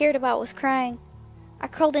 All I cared about was crying. I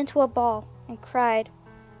curled into a ball and cried.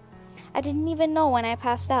 I didn't even know when I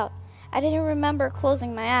passed out. I didn't remember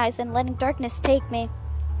closing my eyes and letting darkness take me.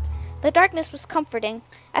 The darkness was comforting.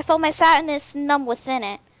 I felt my sadness numb within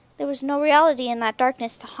it. There was no reality in that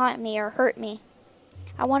darkness to haunt me or hurt me.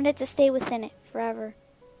 I wanted to stay within it forever.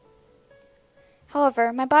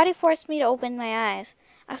 However, my body forced me to open my eyes.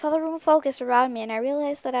 I saw the room focus around me and I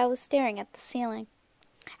realized that I was staring at the ceiling.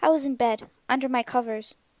 I was in bed, under my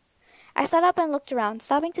covers. I sat up and looked around,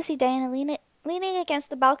 stopping to see Diana leaning against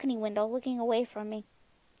the balcony window, looking away from me.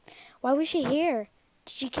 Why was she here?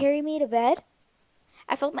 Did she carry me to bed?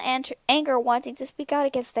 I felt my anger wanting to speak out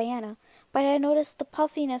against Diana, but I noticed the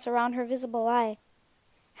puffiness around her visible eye.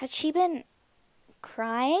 Had she been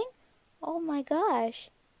crying? Oh my gosh.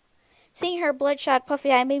 Seeing her bloodshot,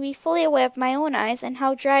 puffy eye made me fully aware of my own eyes and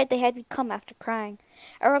how dried they had become after crying.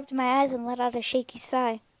 I rubbed my eyes and let out a shaky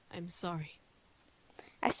sigh. I'm sorry.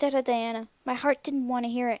 I stared at Diana. My heart didn't want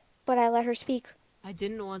to hear it, but I let her speak. I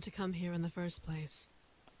didn't want to come here in the first place.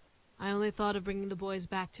 I only thought of bringing the boys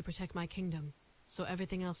back to protect my kingdom, so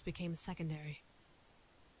everything else became secondary.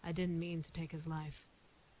 I didn't mean to take his life.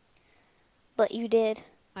 But you did.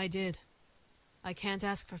 I did. I can't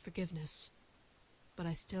ask for forgiveness, but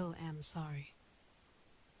I still am sorry.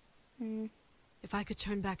 If I could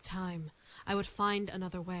turn back time, I would find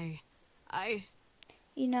another way.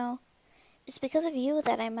 You know, it's because of you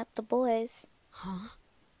that I met the boys. Huh?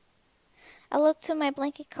 I looked to my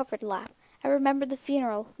blanket-covered lap. I remembered the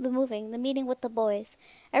funeral, the moving, the meeting with the boys.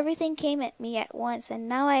 Everything came at me at once, and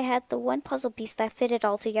now I had the one puzzle piece that fitted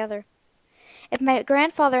all together. If my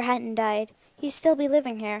grandfather hadn't died, he'd still be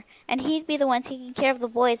living here, and he'd be the one taking care of the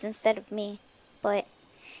boys instead of me. But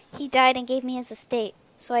he died and gave me his estate,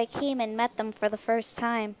 so I came and met them for the first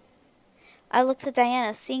time. I looked at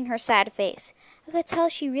Diana, seeing her sad face. I could tell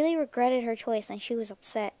she really regretted her choice and she was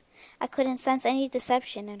upset. I couldn't sense any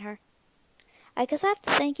deception in her. I guess I have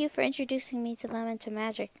to thank you for introducing me to them and to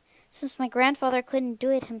magic, since my grandfather couldn't do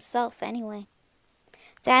it himself anyway.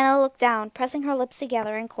 Diana looked down, pressing her lips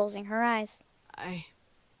together and closing her eyes. I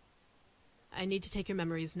need to take your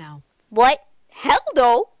memories now. What? Hell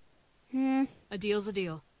no! A deal's a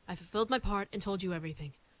deal. I fulfilled my part and told you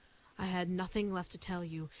everything. I had nothing left to tell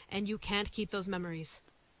you, and you can't keep those memories.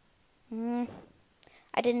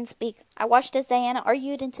 I didn't speak. I watched as Diana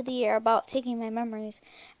argued into the air about taking my memories.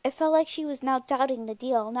 It felt like she was now doubting the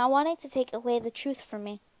deal, now wanting to take away the truth from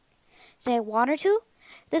me. Did I want her to?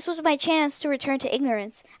 This was my chance to return to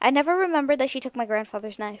ignorance. I never remembered that she took my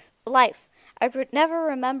grandfather's life. I'd never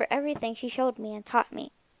remember everything she showed me and taught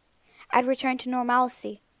me. I'd return to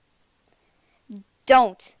normalcy.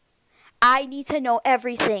 Don't. I need to know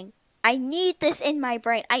everything. I need this in my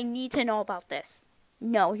brain. I need to know about this.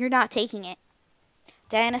 No, you're not taking it.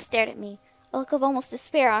 Diana stared at me, a look of almost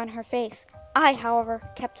despair on her face. I, however,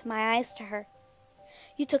 kept my eyes to her.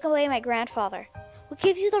 You took away my grandfather. What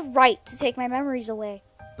gives you the right to take my memories away?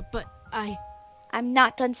 But I'm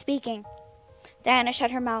not done speaking. Diana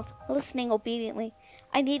shut her mouth, listening obediently.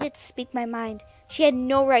 I needed to speak my mind. She had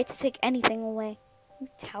no right to take anything away.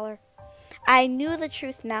 Tell her. I knew the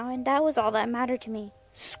truth now, and that was all that mattered to me.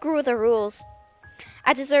 Screw the rules.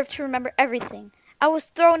 I deserved to remember everything. I was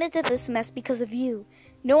thrown into this mess because of you.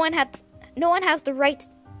 No one has the right to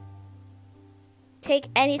take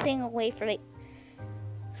anything away from me.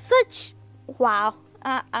 Wow.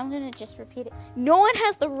 I'm gonna just repeat it. No one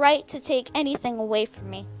has the right to take anything away from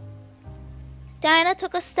me. Diana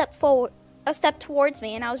took a step towards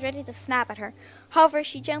me, and I was ready to snap at her. However,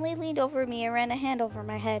 she gently leaned over me and ran a hand over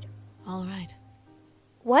my head. all right.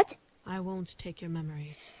 What? I won't take your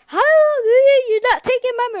memories. Hallelujah, you're not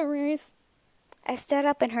taking my memories. I stared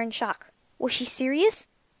up at her in shock. Was she serious?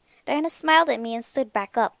 Diana smiled at me and stood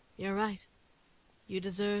back up. You're right. You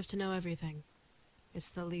deserve to know everything. It's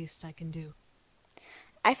the least I can do.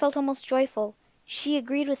 I felt almost joyful. She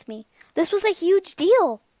agreed with me. This was a huge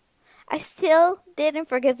deal. I still didn't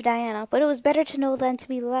forgive Diana, but it was better to know than to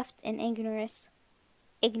be left in ignorance.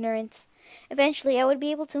 Eventually, I would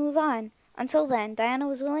be able to move on. Until then, Diana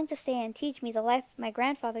was willing to stay and teach me the life my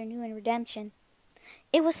grandfather knew in redemption.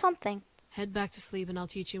 It was something. Head back to sleep and I'll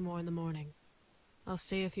teach you more in the morning. I'll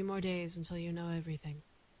stay a few more days until you know everything.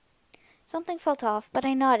 Something felt off, but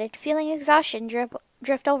I nodded, feeling exhaustion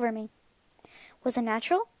drift over me. Was it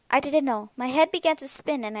natural? I didn't know. My head began to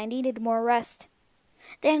spin and I needed more rest.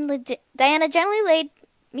 Diana gently laid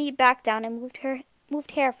me back down and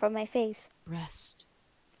moved hair from my face. Rest.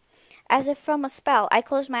 As if from a spell, I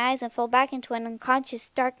closed my eyes and fell back into an unconscious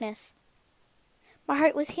darkness. My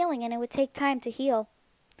heart was healing and it would take time to heal.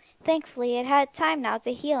 Thankfully, it had time now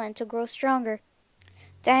to heal and to grow stronger.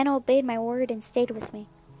 Diana obeyed my word and stayed with me.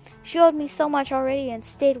 She owed me so much already and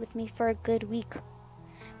stayed with me for a good week.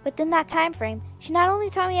 Within that time frame, she not only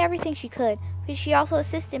taught me everything she could, but she also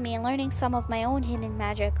assisted me in learning some of my own hidden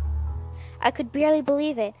magic. I could barely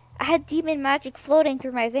believe it. I had demon magic floating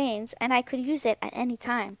through my veins, and I could use it at any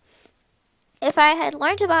time. If I had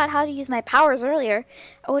learned about how to use my powers earlier,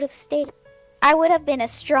 I would have been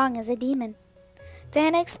as strong as a demon.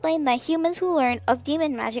 Diana explained that humans who learn of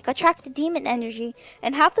demon magic attract demon energy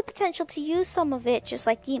and have the potential to use some of it just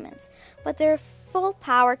like demons, but their full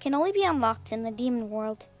power can only be unlocked in the demon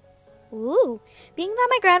world. Ooh, being that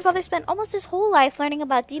my grandfather spent almost his whole life learning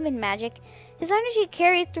about demon magic, his energy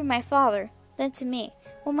carried through my father, then to me.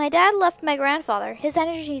 When my dad left my grandfather, his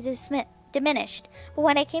energy diminished, but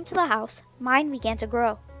when I came to the house, mine began to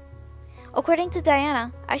grow. According to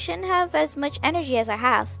Diana, I shouldn't have as much energy as I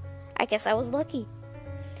have. I guess I was lucky.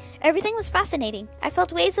 Everything was fascinating. I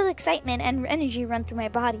felt waves of excitement and energy run through my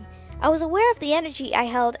body. I was aware of the energy I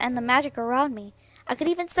held and the magic around me. I could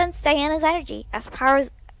even sense Diana's energy, as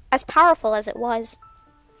powerful as it was.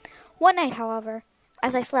 One night, however,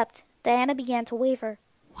 as I slept, Diana began to waver.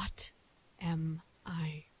 What am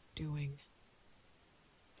I doing?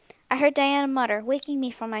 I heard Diana mutter, waking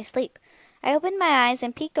me from my sleep. I opened my eyes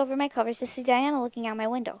and peeked over my covers to see Diana looking out my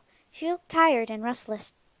window. She looked tired and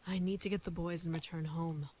restless. I need to get the boys and return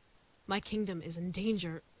home. My kingdom is in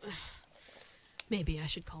danger. Maybe I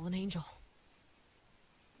should call an angel.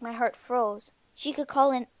 My heart froze. She could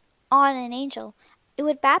call on an angel. It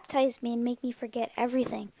would baptize me and make me forget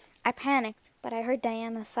everything. I panicked, but I heard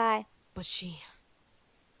Diana sigh. But she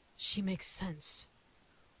makes sense.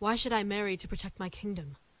 Why should I marry to protect my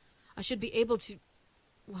kingdom? I should be able to...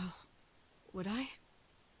 Well, would I?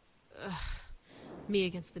 Me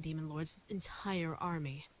against the Demon Lord's entire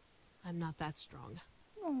army. I'm not that strong.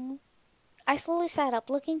 Aww. I slowly sat up,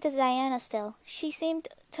 looking to Diana still. She seemed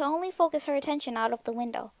to only focus her attention out of the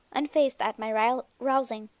window, unfazed at my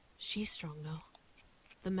rousing. She's strong, though.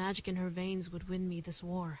 The magic in her veins would win me this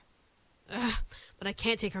war. But I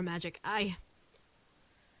can't take her magic. I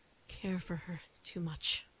care for her too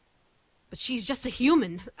much. But she's just a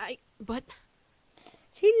human.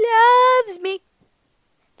 She loves me.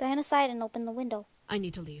 Diana sighed and opened the window. I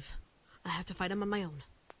need to leave. I have to fight him on my own.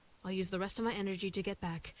 I'll use the rest of my energy to get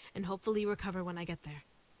back, and hopefully recover when I get there.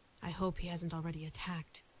 I hope he hasn't already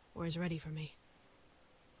attacked, or is ready for me.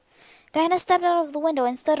 Diana stepped out of the window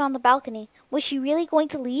and stood on the balcony. Was she really going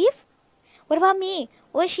to leave? What about me?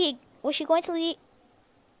 Was she going to leave?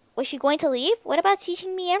 Was she going to leave? What about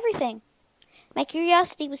teaching me everything? My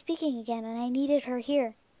curiosity was speaking again, and I needed her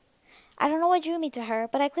here. I don't know what drew me to her,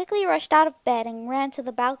 but I quickly rushed out of bed and ran to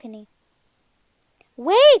the balcony.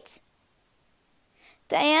 Wait!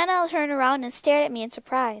 Diana turned around and stared at me in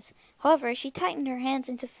surprise. However, she tightened her hands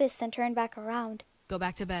into fists and turned back around. Go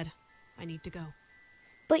back to bed. I need to go.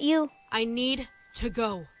 But you... I need to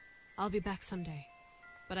go. I'll be back someday.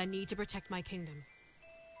 But I need to protect my kingdom.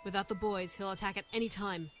 Without the boys, he'll attack at any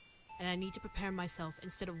time. And I need to prepare myself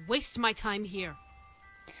instead of waste my time here.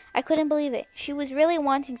 I couldn't believe it. She was really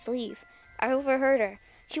wanting to leave. I overheard her.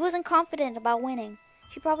 She wasn't confident about winning.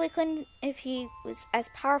 She probably couldn't if he was as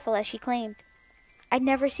powerful as she claimed. I'd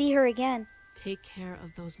never see her again. Take care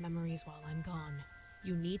of those memories while I'm gone.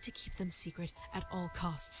 You need to keep them secret at all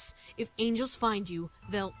costs. If angels find you,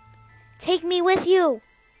 they'll... Take me with you!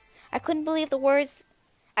 I couldn't believe the words.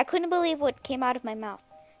 I couldn't believe what came out of my mouth.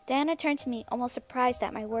 Diana turned to me, almost surprised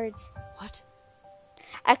at my words. What?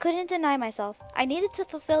 I couldn't deny myself. I needed to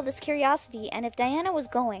fulfill this curiosity, and if Diana was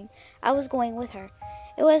going, I was going with her.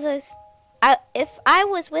 If I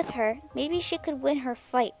was with her, maybe she could win her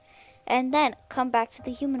fight, and then come back to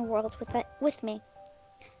the human world with me.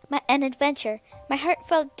 An adventure. My heart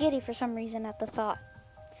felt giddy for some reason at the thought.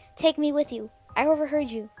 Take me with you. I overheard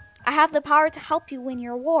you. I have the power to help you win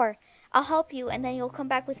your war. I'll help you, and then you'll come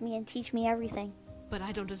back with me and teach me everything. But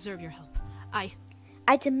I don't deserve your help.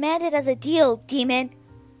 I demand it as a deal, demon.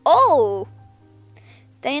 Oh!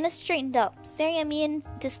 Diana straightened up, staring at me in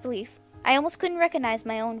disbelief. I almost couldn't recognize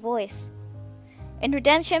my own voice. In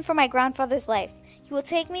redemption for my grandfather's life, you will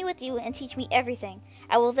take me with you and teach me everything.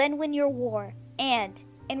 I will then win your war, and,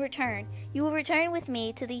 in return, you will return with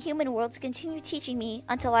me to the human world to continue teaching me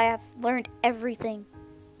until I have learned everything.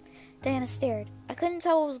 Diana stared. I couldn't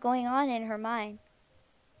tell what was going on in her mind.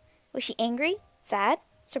 Was she angry? Sad?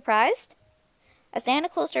 Surprised? As Diana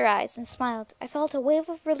closed her eyes and smiled, I felt a wave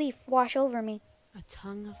of relief wash over me. A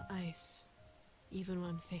tongue of ice, even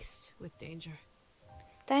when faced with danger.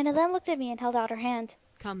 Diana then looked at me and held out her hand.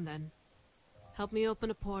 Come then. Help me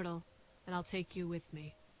open a portal, and I'll take you with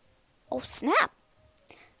me. Oh, snap!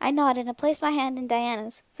 I nodded and placed my hand in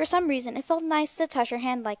Diana's. For some reason, it felt nice to touch her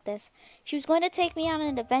hand like this. She was going to take me on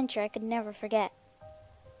an adventure I could never forget.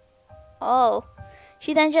 Oh.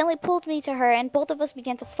 She then gently pulled me to her, and both of us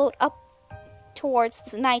began to float up towards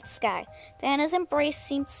the night sky. Diana's embrace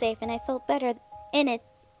seemed safe, and I felt better in it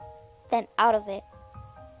than out of it.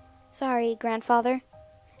 Sorry, grandfather.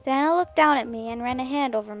 Diana looked down at me and ran a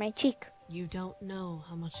hand over my cheek. You don't know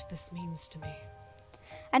how much this means to me.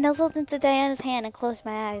 I nuzzled into Diana's hand and closed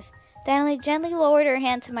my eyes. Diana gently lowered her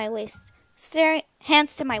hand to my waist, staring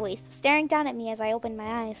down at me as I opened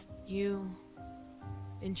my eyes. You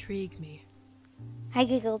intrigue me. I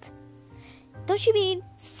giggled. Don't you mean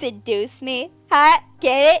seduce me? Huh?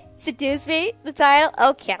 Get it? Seduce me? The title?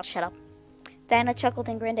 Okay, I'll shut up. Diana chuckled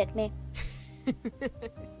and grinned at me.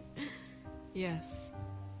 Yes,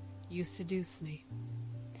 you seduce me.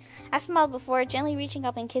 I smiled before gently reaching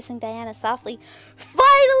up and kissing Diana softly.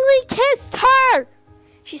 Finally kissed her!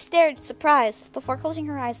 She stared, surprised, before closing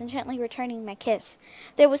her eyes and gently returning my kiss.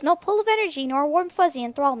 There was no pull of energy nor warm fuzzy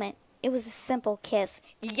enthrallment. It was a simple kiss.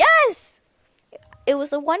 Yes! It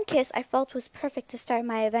was the one kiss I felt was perfect to start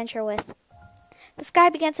my adventure with. The sky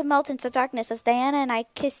began to melt into darkness as Diana and I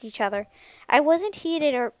kissed each other. It wasn't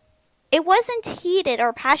heated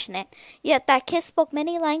or passionate, yet that kiss spoke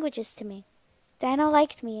many languages to me. Diana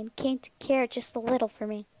liked me and came to care just a little for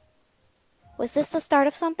me. Was this the start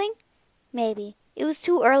of something? Maybe. It was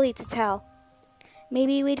too early to tell.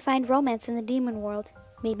 Maybe we'd find romance in the demon world.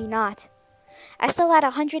 Maybe not. I still had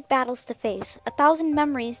 100 battles to face, 1,000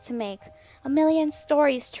 memories to make, 1,000,000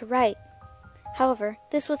 stories to write. However,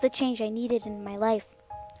 this was the change I needed in my life.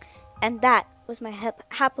 And that was my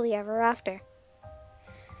happily ever after.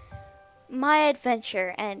 My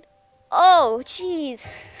adventure and... Oh, jeez.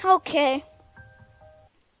 Okay.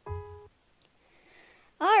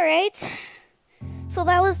 Alright. So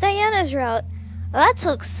that was Diana's route. That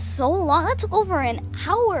took so long. That took over an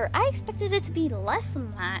hour. I expected it to be less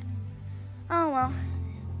than that. Oh well.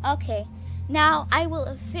 Okay. Now I will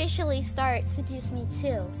officially start Seduce Me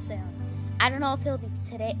too soon. I don't know if it'll be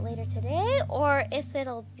later today or if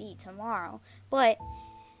it'll be tomorrow. But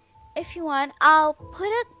if you want, I'll put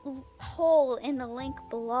a poll in the link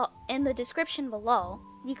below, in the description below.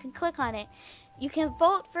 You can click on it. You can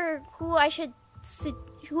vote for who I should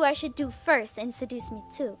do first in Seduce Me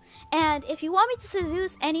too. And if you want me to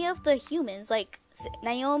seduce any of the humans, like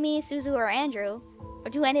Naomi, Suzu, or Andrew, or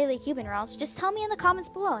do any of the human routes, just tell me in the comments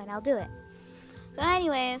below and I'll do it. So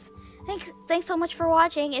anyways, thanks so much for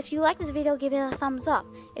watching. If you like this video, give it a thumbs up.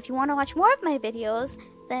 If you want to watch more of my videos,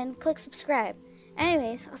 then click subscribe.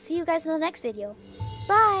 Anyways, I'll see you guys in the next video.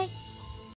 Bye!